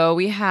flora, though,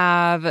 we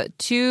have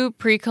 2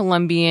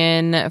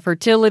 pre-Columbian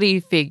fertility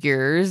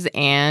figures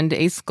and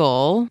a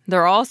skull.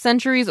 They're all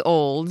centuries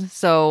old,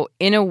 so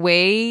in a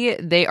way,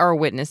 they are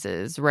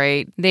witnesses,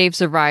 right? They've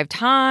survived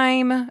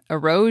time,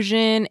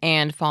 erosion,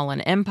 and fallen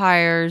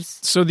empires.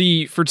 So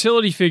the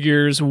fertility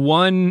figures,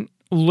 one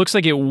looks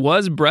like it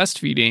was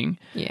breastfeeding,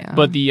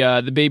 but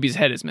the baby's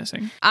head is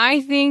missing.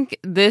 I think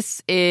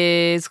this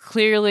is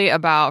clearly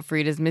about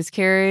Frida's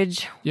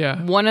miscarriage.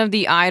 Yeah. One of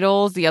the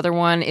idols, the other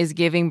one is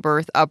giving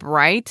birth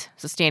upright,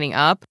 so standing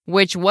up,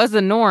 which was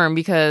the norm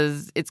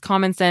because it's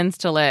common sense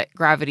to let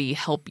gravity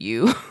help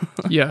you.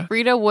 Yeah.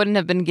 Frida wouldn't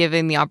have been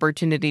given the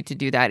opportunity to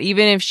do that,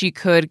 even if she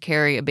could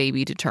carry a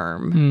baby to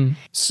term.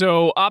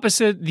 So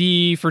opposite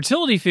the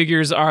fertility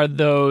figures are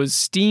those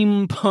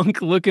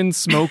steampunk-looking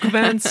smoke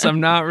vents. I'm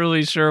not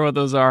really sure what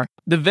those are.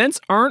 The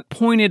vents aren't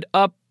pointed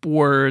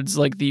upwards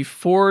like the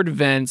Ford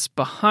vents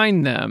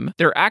behind them.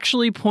 They're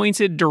actually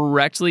pointed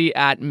directly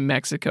at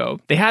Mexico.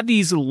 They have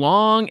these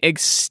long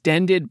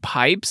extended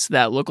pipes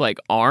that look like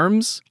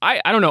arms.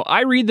 I don't know.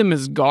 I read them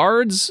as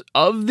guards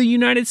of the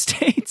United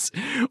States,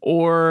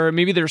 or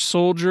maybe they're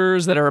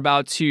soldiers that are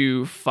about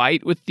to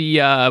fight with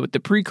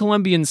the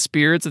pre-Columbian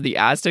spirits of the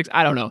Aztecs.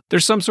 I don't know.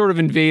 There's some sort of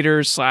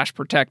invaders /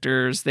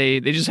 protectors. They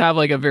just have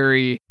like a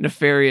very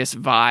nefarious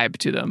vibe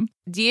to them.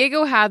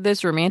 Diego had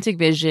this romantic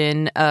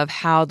vision of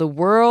how the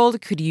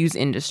world could use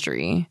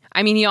industry.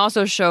 I mean, he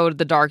also showed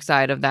the dark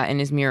side of that in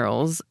his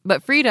murals.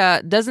 But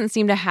Frida doesn't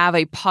seem to have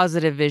a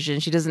positive vision.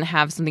 She doesn't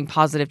have something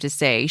positive to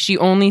say. She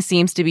only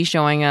seems to be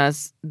showing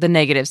us the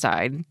negative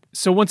side.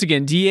 So once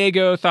again,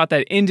 Diego thought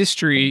that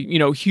industry,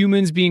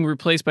 humans being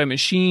replaced by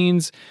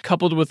machines,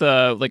 coupled with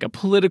a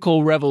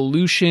political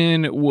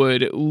revolution,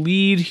 would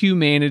lead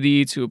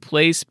humanity to a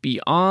place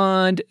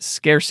beyond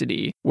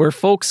scarcity, where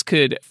folks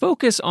could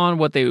focus on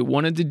what they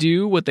wanted to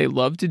do, what they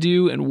loved to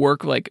do, and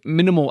work like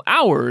minimal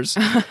hours.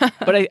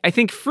 But I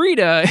think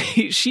Frida,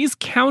 she's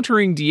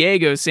countering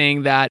Diego,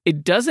 saying that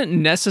it doesn't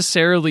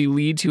necessarily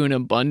lead to an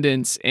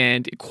abundance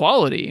and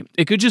equality.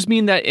 It could just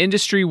mean that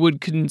industry would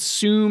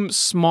consume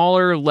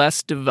smaller,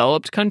 less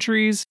developed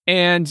countries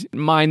and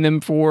mine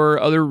them for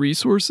other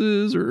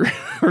resources or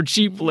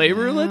cheap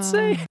labor, let's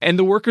say. And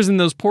the workers in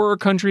those poorer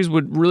countries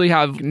would really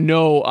have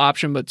no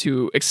option but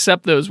to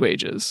accept those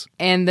wages.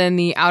 And then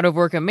the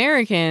out-of-work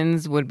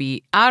Americans would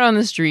be out on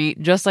the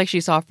street, just like she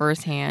saw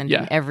firsthand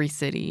in every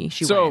city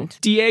she went. So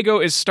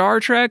Diego is Star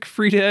Trek,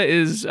 Frida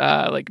is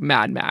like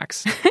Mad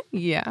Max.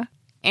 Yeah.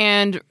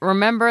 And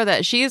remember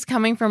that she is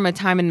coming from a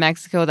time in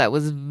Mexico that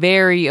was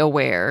very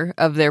aware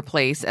of their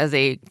place as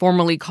a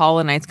formerly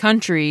colonized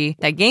country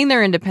that gained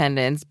their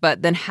independence,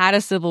 but then had a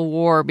civil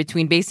war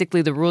between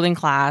basically the ruling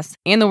class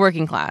and the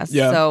working class.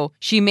 Yeah. So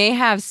she may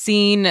have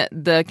seen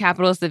the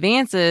capitalist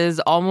advances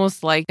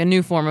almost like a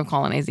new form of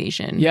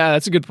colonization. Yeah,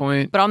 that's a good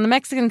point. But on the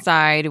Mexican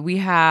side, we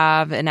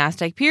have an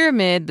Aztec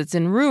pyramid that's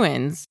in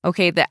ruins.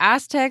 Okay, the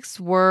Aztecs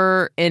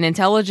were an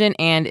intelligent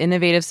and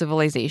innovative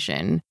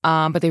civilization,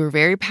 but they were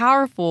very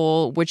powerful,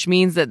 which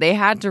means that they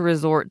had to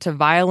resort to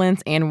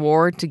violence and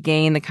war to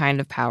gain the kind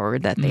of power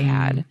that they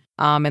had.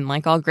 And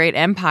like all great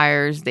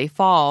empires, they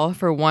fall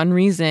for one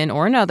reason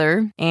or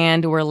another,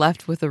 and we're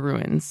left with the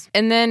ruins.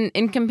 And then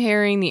in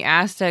comparing the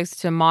Aztecs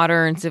to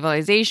modern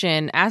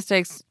civilization,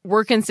 Aztecs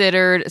were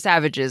considered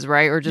savages,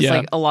 right? Or just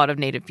like a lot of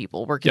native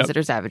people were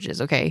considered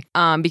savages, okay?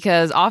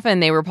 Because often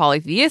they were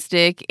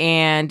polytheistic,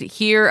 and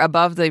here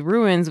above the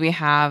ruins, we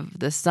have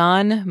the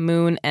sun,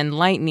 moon, and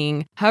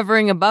lightning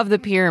hovering above the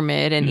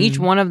pyramid, and each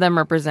one of them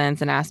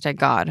represents an Aztec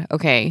god,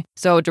 okay?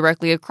 So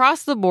directly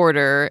across the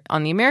border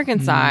on the American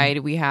side,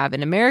 we have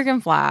an American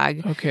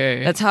flag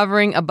that's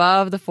hovering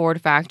above the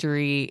Ford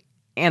factory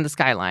and the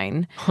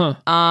skyline.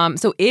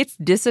 So it's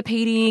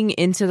dissipating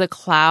into the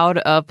cloud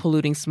of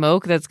polluting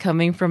smoke that's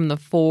coming from the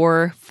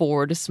 4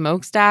 Ford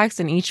smokestacks,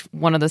 and each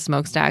one of the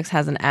smokestacks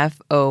has an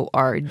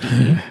Ford.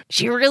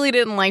 She really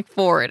didn't like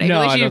Ford. I feel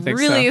like she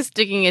really is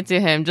sticking it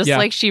to him, just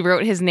like she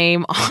wrote his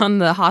name on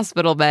the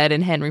hospital bed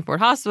in Henry Ford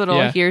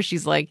Hospital. Here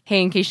she's like,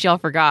 hey, in case y'all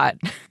forgot.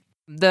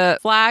 The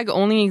flag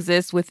only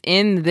exists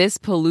within this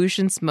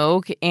pollution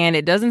smoke, and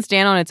it doesn't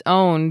stand on its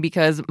own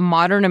because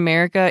modern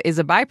America is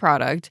a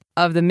byproduct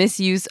of the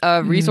misuse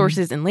of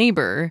resources and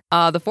labor.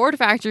 The Ford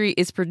factory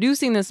is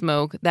producing the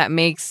smoke that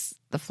makes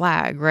the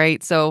flag,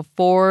 right? So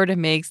Ford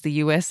makes the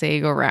USA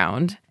go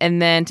round. And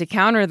then to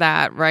counter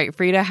that, right,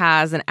 Frida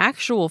has an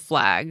actual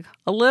flag,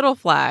 a little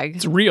flag.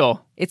 It's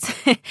real.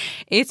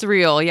 It's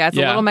real. Yeah, it's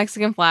a little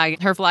Mexican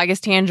flag. Her flag is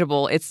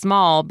tangible. It's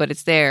small, but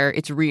it's there.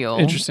 It's real.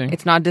 Interesting.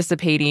 It's not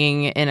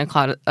dissipating in a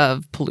cloud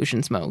of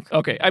pollution smoke.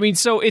 Okay. I mean,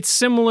 so it's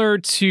similar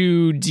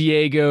to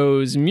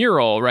Diego's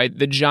mural, right?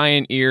 The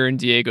giant ear in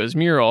Diego's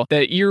mural.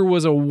 That ear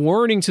was a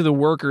warning to the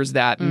workers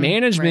that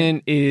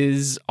management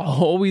is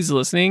always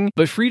listening,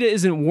 but Frida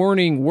isn't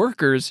warning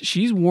workers.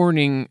 She's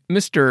warning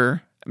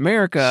Mr.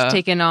 America. She's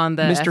taking on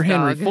the Mr.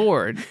 Henry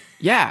Ford.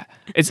 Yeah,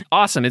 it's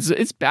awesome. It's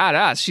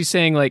badass. She's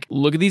saying, like,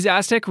 look at these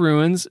Aztec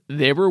ruins.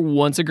 They were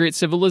once a great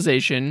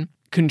civilization.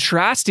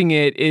 Contrasting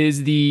it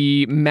is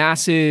the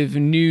massive,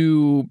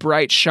 new,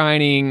 bright,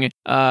 shining,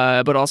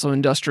 but also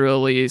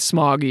industrially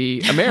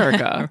smoggy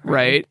America,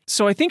 right?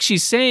 So I think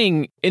she's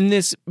saying in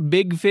this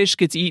big fish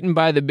gets eaten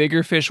by the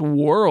bigger fish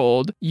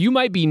world, you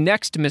might be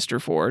next,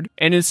 Mr. Ford.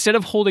 And instead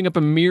of holding up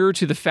a mirror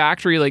to the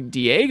factory like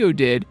Diego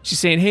did, she's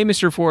saying, hey,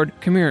 Mr. Ford,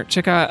 come here.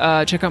 Check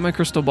out my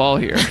crystal ball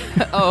here.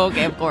 Oh,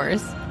 okay, of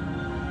course.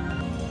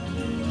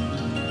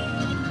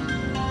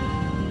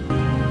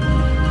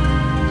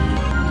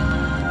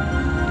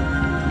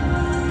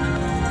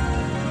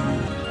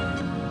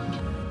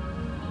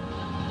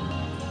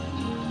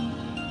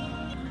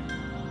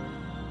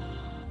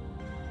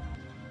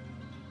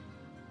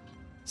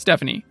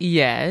 Stephanie.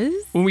 Yes?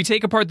 When we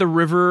take apart the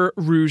River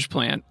Rouge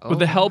plant with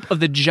the help of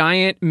the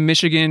giant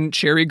Michigan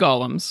cherry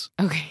golems,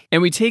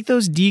 and we take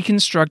those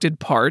deconstructed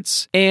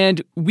parts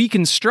and we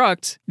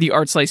construct the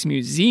Art Slice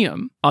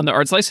Museum on the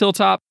Art Slice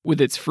Hilltop with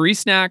its free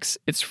snacks,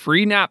 its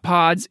free nap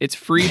pods, its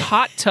free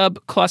hot tub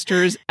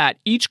clusters at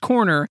each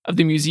corner of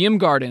the museum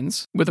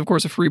gardens, with, of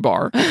course, a free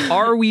bar,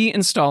 are we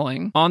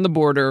installing on the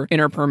border in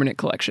our permanent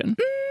collection?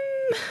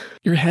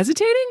 You're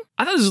hesitating?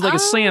 I thought this was like a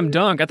slam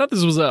dunk. I thought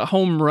this was a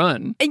home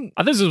run. I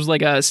thought this was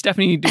like a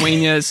Stephanie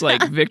Duenas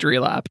like victory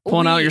lap.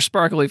 Pulling out your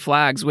sparkly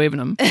flags, waving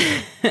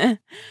them.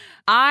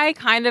 I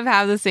kind of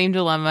have the same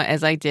dilemma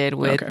as I did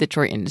with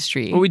Detroit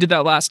Industry. Well, we did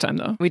that last time,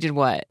 though. We did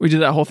what? We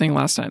did that whole thing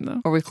last time, though.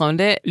 Or we cloned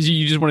it?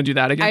 You just want to do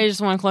that again? I just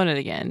want to clone it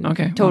again.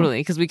 Okay. Totally,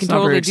 because we can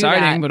totally totally do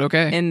that but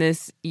okay. in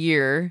this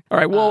year. All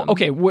right, well,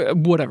 okay,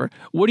 whatever.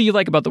 What do you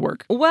like about the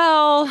work?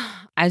 Well,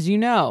 as you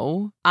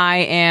know, I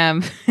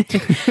am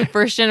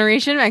first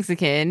generation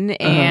Mexican,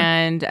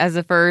 and as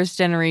a first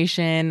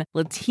generation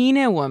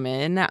Latina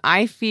woman,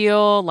 I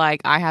feel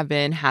like I have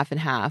been half and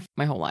half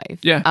my whole life.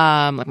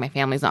 Yeah. Like my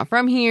family's not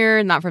from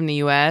here, not from the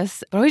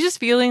US, but I was just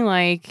feeling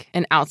like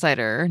an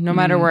outsider no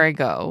matter where I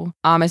go.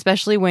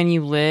 Especially when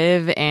you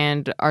live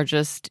and are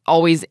just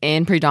always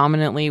in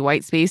predominantly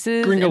white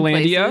spaces.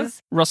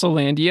 Gringolandia?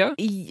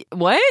 Russellandia?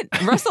 What?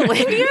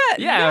 Russellandia?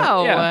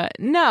 Yeah.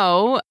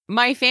 No.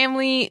 My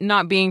family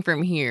not being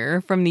from here,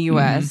 from the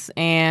US,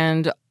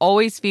 and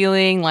always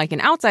feeling like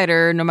an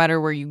outsider no matter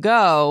where you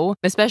go,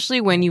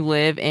 especially when you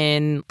live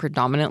in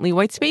predominantly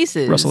white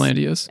spaces.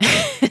 Russellandias.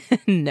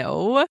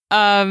 No.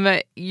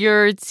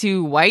 You're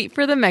too white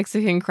for the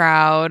Mexican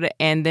crowd,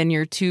 and then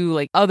you're too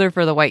like other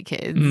for the white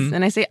kids.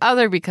 And I say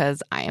other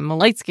because I am a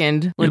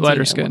light-skinned Latina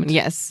lighter skinned. woman.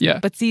 Yes. Yeah.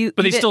 But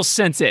they still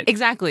sense it.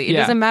 Exactly. It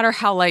doesn't matter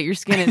how light your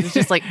skin is. It's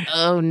just like,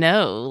 oh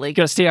no. Like, you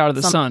gotta stay out of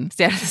the sun.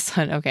 Stay out of the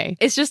sun. Okay.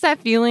 It's just that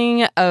feeling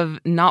of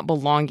not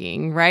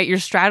belonging, right? You're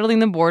straddling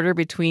the border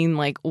between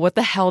like, what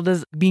the hell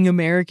does being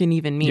American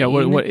even mean? Yeah,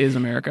 what is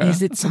America?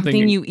 Is it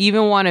something you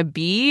even want to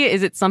be?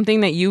 Is it something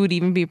that you would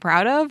even be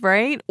proud of,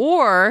 right?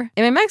 Or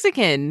am I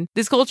Mexican?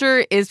 This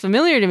culture is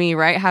familiar to me,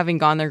 right? Having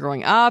gone there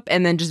growing up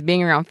and then just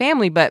being around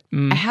family, but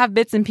I have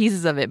bits and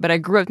pieces of it. But I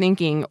grew up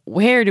thinking,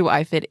 where do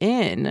I fit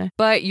in?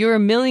 But you're a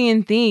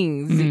million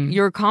things.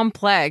 You're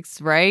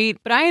complex, right?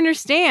 But I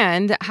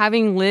understand,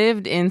 having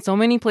lived in so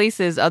many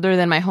places other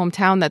than my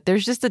hometown, that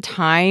there's just a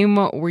time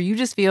where you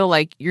just feel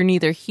like you're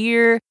neither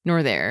here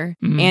nor there.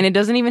 And it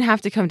doesn't even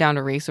have to come down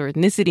to race or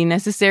ethnicity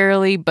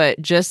necessarily,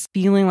 but just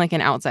feeling like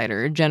an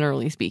outsider,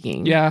 generally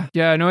speaking. Yeah.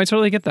 No, I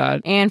totally get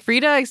that. And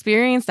Frida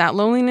experienced that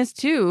loneliness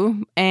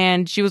too.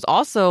 And she was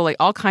also like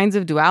all kinds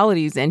of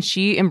dualities, and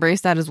she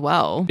embraced that as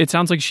well. It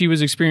sounds like she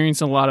was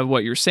experiencing a lot of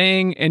what you're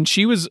saying, and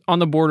she was on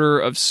the border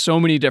of so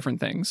many different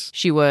things.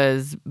 She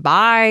was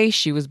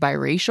she was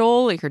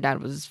biracial, like her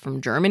dad was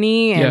from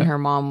Germany and her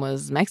mom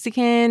was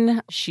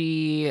Mexican.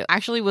 She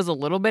actually was a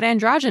little bit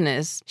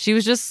androgynous. She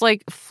was just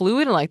like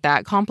fluid like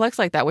that, complex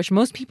like that, which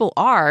most people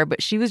are,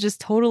 but she was just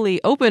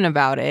totally open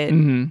about it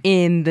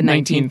in the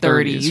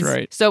 1930s.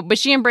 Right. So, but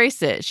she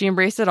embraced it. She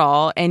embraced it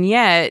all. And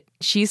yet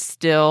she's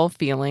still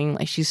feeling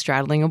like she's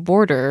straddling a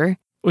border.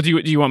 Well, do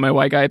you want my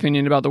white guy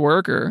opinion about the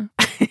work, or?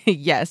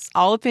 Yes,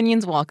 all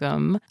opinions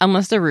welcome.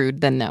 Unless they're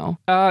rude, then no.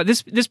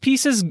 This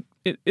piece is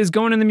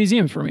going in the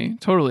museum for me,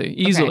 totally,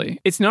 easily. Okay.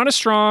 It's not as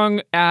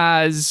strong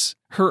as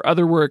her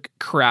other work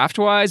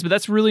craft-wise, but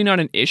that's really not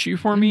an issue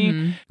for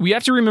me. We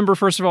have to remember,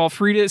 first of all,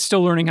 Frida is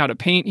still learning how to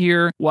paint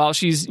here while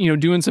she's,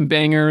 doing some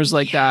bangers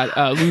like that.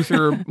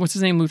 Luther, what's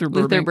his name? Luther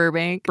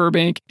Burbank.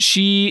 Burbank.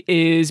 She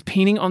is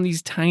painting on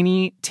these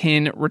tiny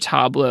tin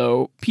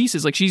retablo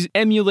pieces. Like she's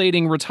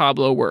emulating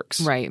retablo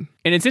works. Right.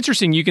 And it's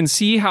interesting. You can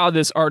see how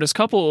this artist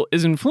couple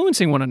is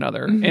influencing one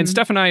another. And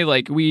Steph and I,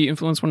 we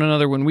influence one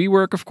another when we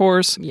work, of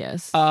course.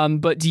 Yes.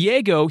 But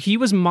Diego, he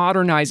was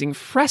modernizing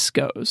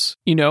frescoes.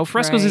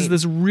 Frescoes is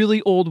this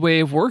really old way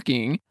of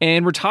working,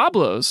 and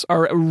retablos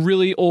are a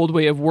really old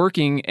way of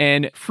working,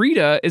 and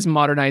Frida is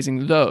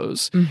modernizing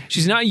those.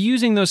 She's not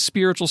using those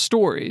spiritual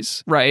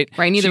stories, right?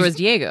 Right, neither was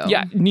Diego.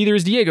 Yeah, neither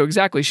is Diego,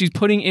 exactly. She's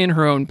putting in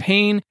her own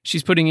pain,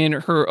 she's putting in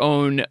her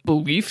own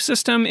belief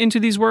system into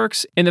these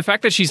works, and the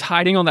fact that she's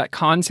hiding all that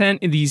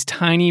content in these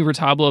tiny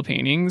retablo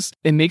paintings,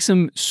 it makes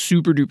them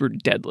super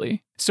duper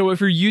deadly. So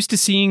if you're used to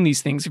seeing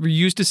these things, if you're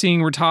used to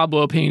seeing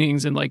retablo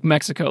paintings in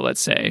Mexico,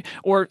 let's say,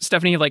 or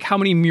Stephanie, how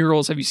many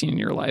murals have you seen in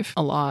your life?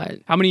 A lot.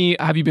 How many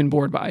have you been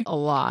bored by? A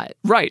lot.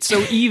 Right.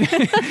 So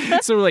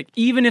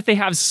even if they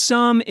have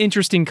some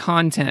interesting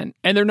content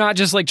and they're not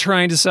just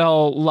trying to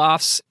sell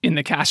lofts in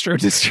the Castro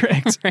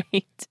district.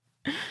 Right.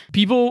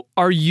 People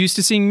are used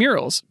to seeing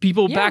murals.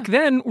 People back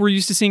then were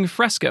used to seeing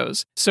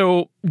frescoes.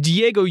 So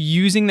Diego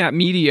using that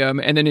medium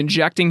and then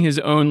injecting his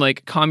own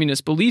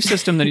communist belief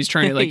system that he's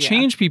trying to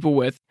change people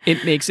with,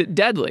 it makes it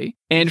deadly.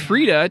 And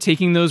Frida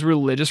taking those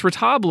religious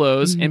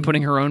retablos and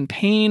putting her own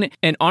pain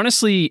and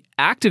honestly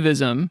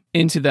activism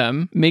into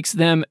them makes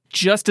them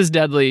just as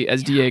deadly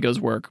as Diego's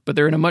work, but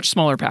they're in a much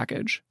smaller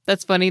package.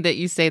 That's funny that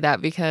you say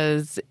that,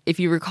 because if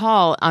you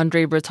recall,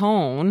 André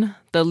Breton,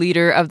 the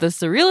leader of the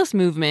Surrealist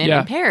movement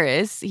in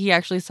Paris, he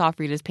actually saw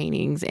Frida's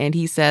paintings and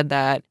he said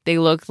that they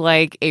looked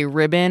like a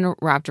ribbon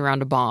wrapped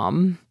around a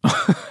bomb.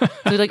 So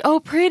they're like, oh,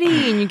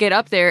 pretty. And you get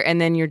up there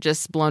and then you're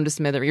just blown to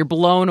smithereens. You're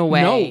blown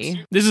away.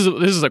 No, this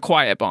is a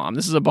quiet bomb.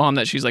 This is a bomb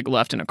that she's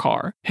left in a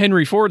car.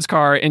 Henry Ford's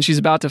car, and she's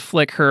about to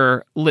flick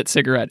her lit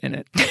cigarette in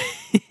it.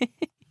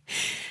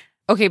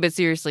 Okay, but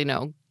seriously,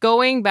 no.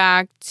 Going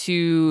back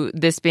to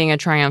this being a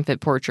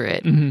triumphant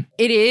portrait,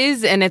 it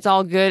is, and it's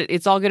all good.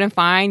 It's all good and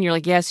fine. You're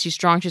like, yes, she's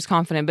strong, she's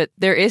confident, but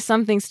there is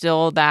something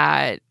still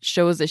that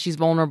shows that she's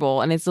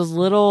vulnerable, and it's those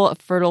little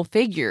fertile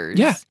figures.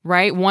 Yeah.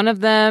 Right? One of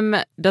them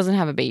doesn't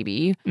have a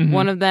baby.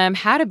 One of them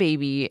had a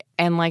baby,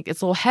 and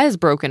its little head's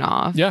broken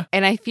off. Yeah.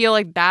 And I feel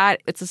like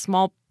that, it's a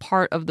small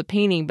part of the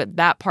painting, but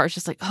that part's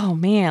just oh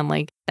man,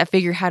 that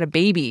figure had a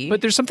baby.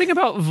 But there's something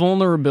about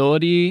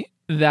vulnerability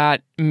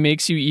that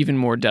makes you even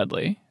more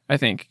deadly, I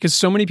think, because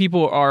so many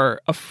people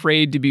are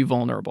afraid to be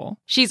vulnerable.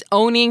 She's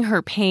owning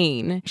her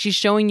pain. She's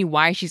showing you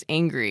why she's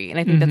angry. And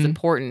I think that's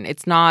important.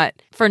 It's not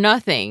for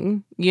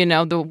nothing.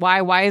 The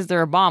why is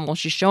there a bomb? Well,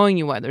 she's showing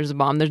you why there's a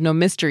bomb. There's no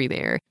mystery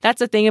there. That's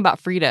the thing about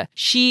Frida.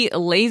 She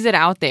lays it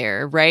out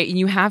there, right? And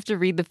you have to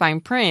read the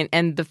fine print.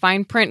 And the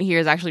fine print here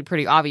is actually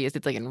pretty obvious.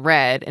 It's in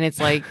red. And it's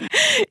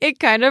it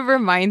kind of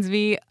reminds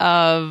me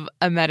of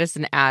a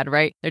medicine ad,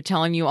 right? They're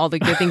telling you all the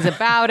good things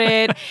about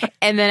it.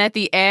 And then at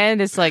the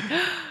end, it's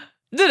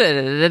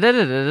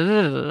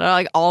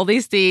all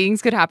these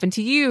things could happen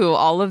to you.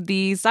 All of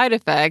these side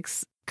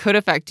effects could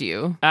affect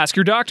you. Ask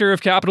your doctor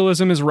if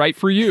capitalism is right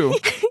for you.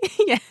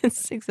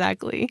 Yes,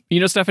 exactly.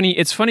 Stephanie,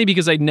 it's funny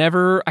because I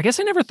never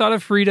thought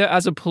of Frida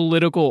as a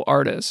political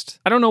artist.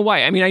 I don't know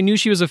why. I mean, I knew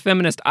she was a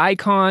feminist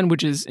icon,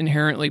 which is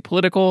inherently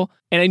political.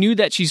 And I knew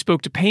that she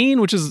spoke to pain,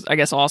 which is, I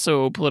guess,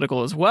 also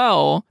political as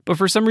well. But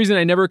for some reason,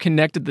 I never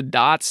connected the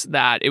dots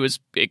that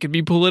it could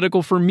be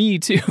political for me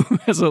too,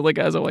 as a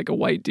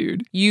white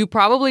dude. You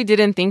probably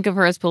didn't think of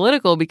her as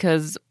political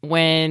because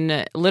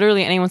when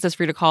literally anyone says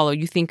Frida Kahlo,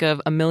 you think of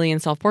a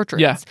million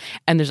self-portraits. Yeah.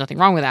 And there's nothing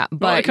wrong with that.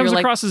 But it comes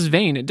across as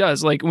vain. It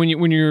does. think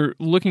when you're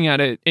looking at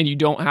it and you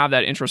don't have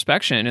that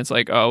introspection, it's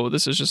like, oh,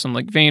 this is just some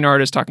like vain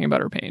artist talking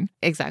about her pain.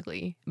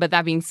 Exactly. But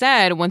that being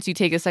said, once you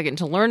take a second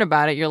to learn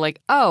about it, you're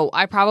like, oh,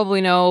 I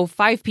probably know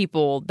 5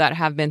 people that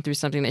have been through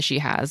something that she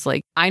has.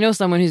 Like, I know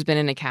someone who's been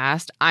in a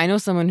cast. I know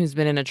someone who's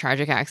been in a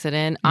tragic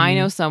accident. I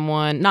know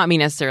someone, not me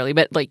necessarily,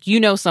 but like, you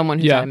know someone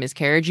who's had a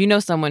miscarriage. You know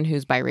someone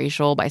who's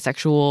biracial,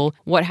 bisexual,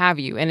 what have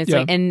you. And it's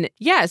like, and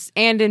yes,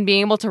 and in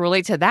being able to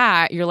relate to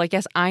that, you're like,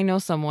 yes, I know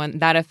someone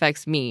that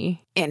affects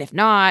me. And if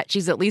not,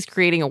 she's at least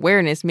creating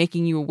awareness,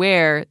 making you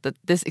aware that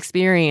this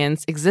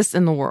experience exists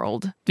in the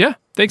world. Yeah,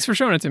 thanks for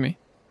showing it to me.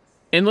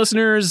 And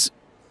listeners,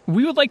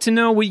 we would like to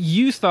know what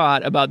you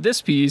thought about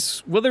this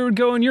piece, whether it would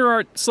go in your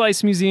art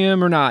slice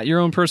museum or not, your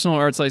own personal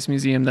art slice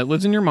museum that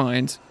lives in your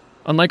mind,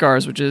 unlike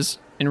ours, which is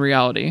in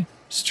reality.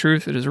 It's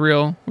truth, it is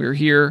real, we're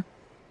here,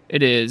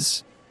 it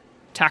is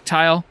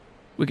tactile,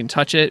 we can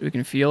touch it, we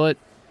can feel it,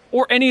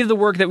 or any of the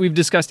work that we've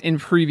discussed in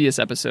previous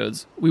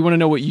episodes. We want to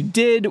know what you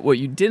did, what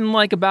you didn't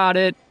like about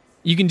it.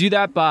 You can do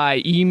that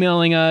by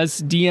emailing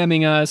us,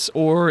 DMing us,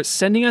 or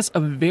sending us a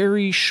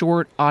very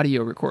short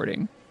audio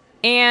recording.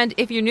 And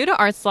if you're new to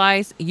Art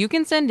Slice, you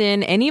can send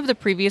in any of the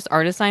previous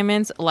art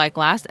assignments, like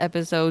last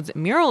episode's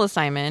mural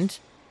assignment,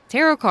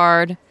 tarot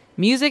card,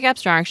 music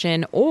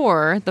abstraction,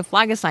 or the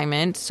flag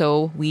assignment,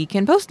 so we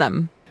can post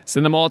them.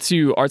 Send them all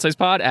to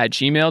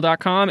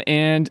artslicepod@gmail.com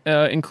and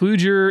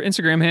include your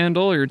Instagram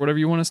handle or whatever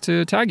you want us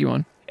to tag you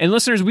on. And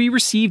listeners, we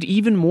received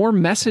even more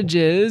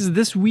messages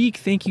this week.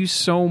 Thank you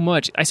so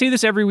much. I say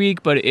this every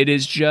week, but it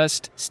is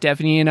just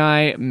Stephanie and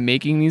I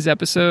making these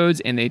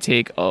episodes, and they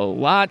take a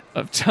lot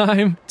of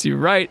time to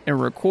write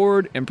and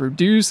record and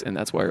produce, and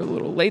that's why we're a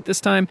little late this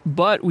time.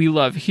 But we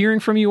love hearing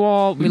from you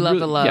all. We love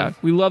the love. Yeah,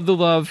 we love the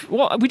love.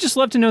 Well, we just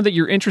love to know that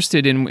you're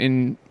interested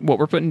in what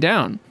we're putting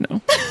down. No.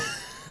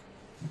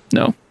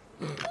 No.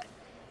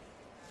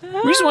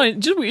 We just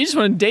want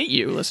to date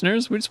you,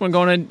 listeners. We just want to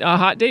go on a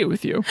hot date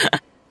with you.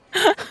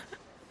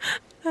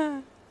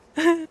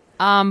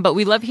 But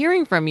we love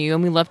hearing from you,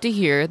 and we love to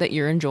hear that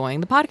you're enjoying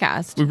the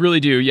podcast. We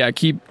really do. Yeah,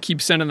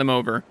 keep sending them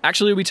over.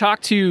 Actually, we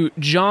talked to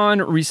John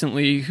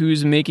recently,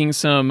 who's making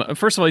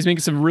first of all, he's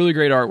making some really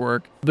great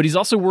artwork, but he's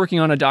also working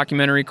on a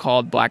documentary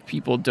called Black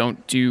People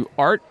Don't Do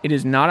Art. It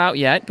is not out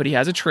yet, but he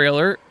has a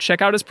trailer.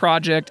 Check out his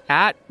project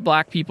at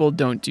Black People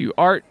Don't Do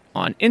Art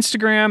on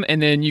Instagram,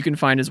 and then you can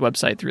find his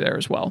website through there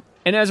as well.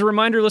 And as a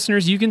reminder,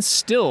 listeners, you can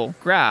still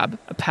grab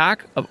a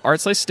pack of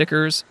Art Slice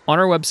stickers on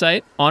our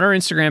website, on our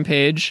Instagram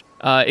page.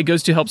 It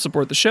goes to help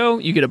support the show.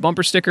 You get a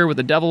bumper sticker with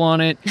a devil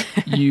on it.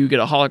 You get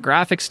a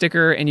holographic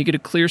sticker, and you get a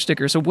clear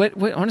sticker. So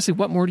honestly,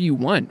 what more do you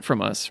want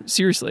from us?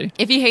 Seriously.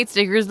 If you hate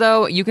stickers,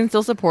 though, you can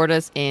still support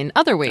us in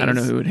other ways. I don't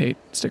know who would hate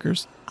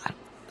stickers.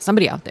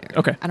 Somebody out there.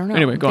 Okay. I don't know.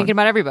 Anyway, go Thinking on.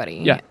 about everybody.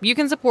 Yeah. You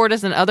can support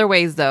us in other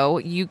ways, though.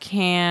 You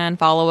can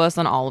follow us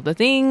on all of the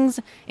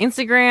things.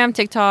 Instagram,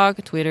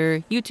 TikTok,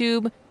 Twitter,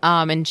 YouTube,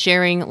 and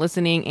sharing,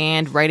 listening,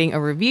 and writing a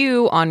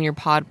review on your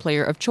pod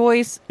player of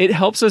choice. It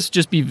helps us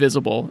just be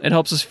visible. It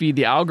helps us feed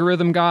the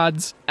algorithm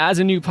gods. As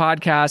a new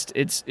podcast,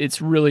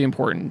 it's really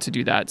important to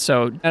do that.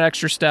 So that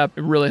extra step,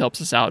 it really helps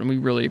us out, and we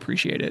really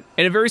appreciate it.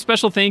 And a very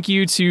special thank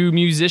you to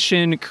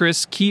musician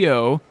Chris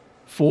Keogh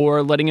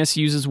for letting us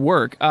use his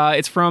work.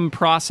 It's from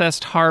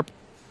Processed Harp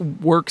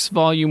Works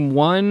Volume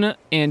 1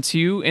 and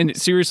 2. And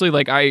seriously,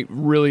 I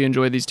really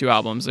enjoy these 2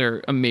 albums.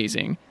 They're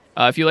amazing.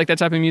 If you like that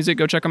type of music,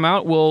 go check them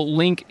out. We'll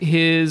link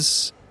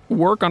his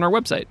work on our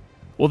website.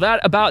 Well, that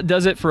about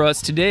does it for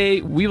us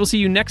today. We will see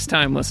you next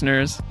time,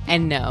 listeners.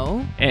 And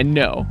no,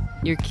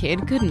 your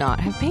kid could not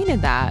have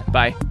painted that.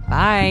 Bye.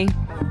 Bye.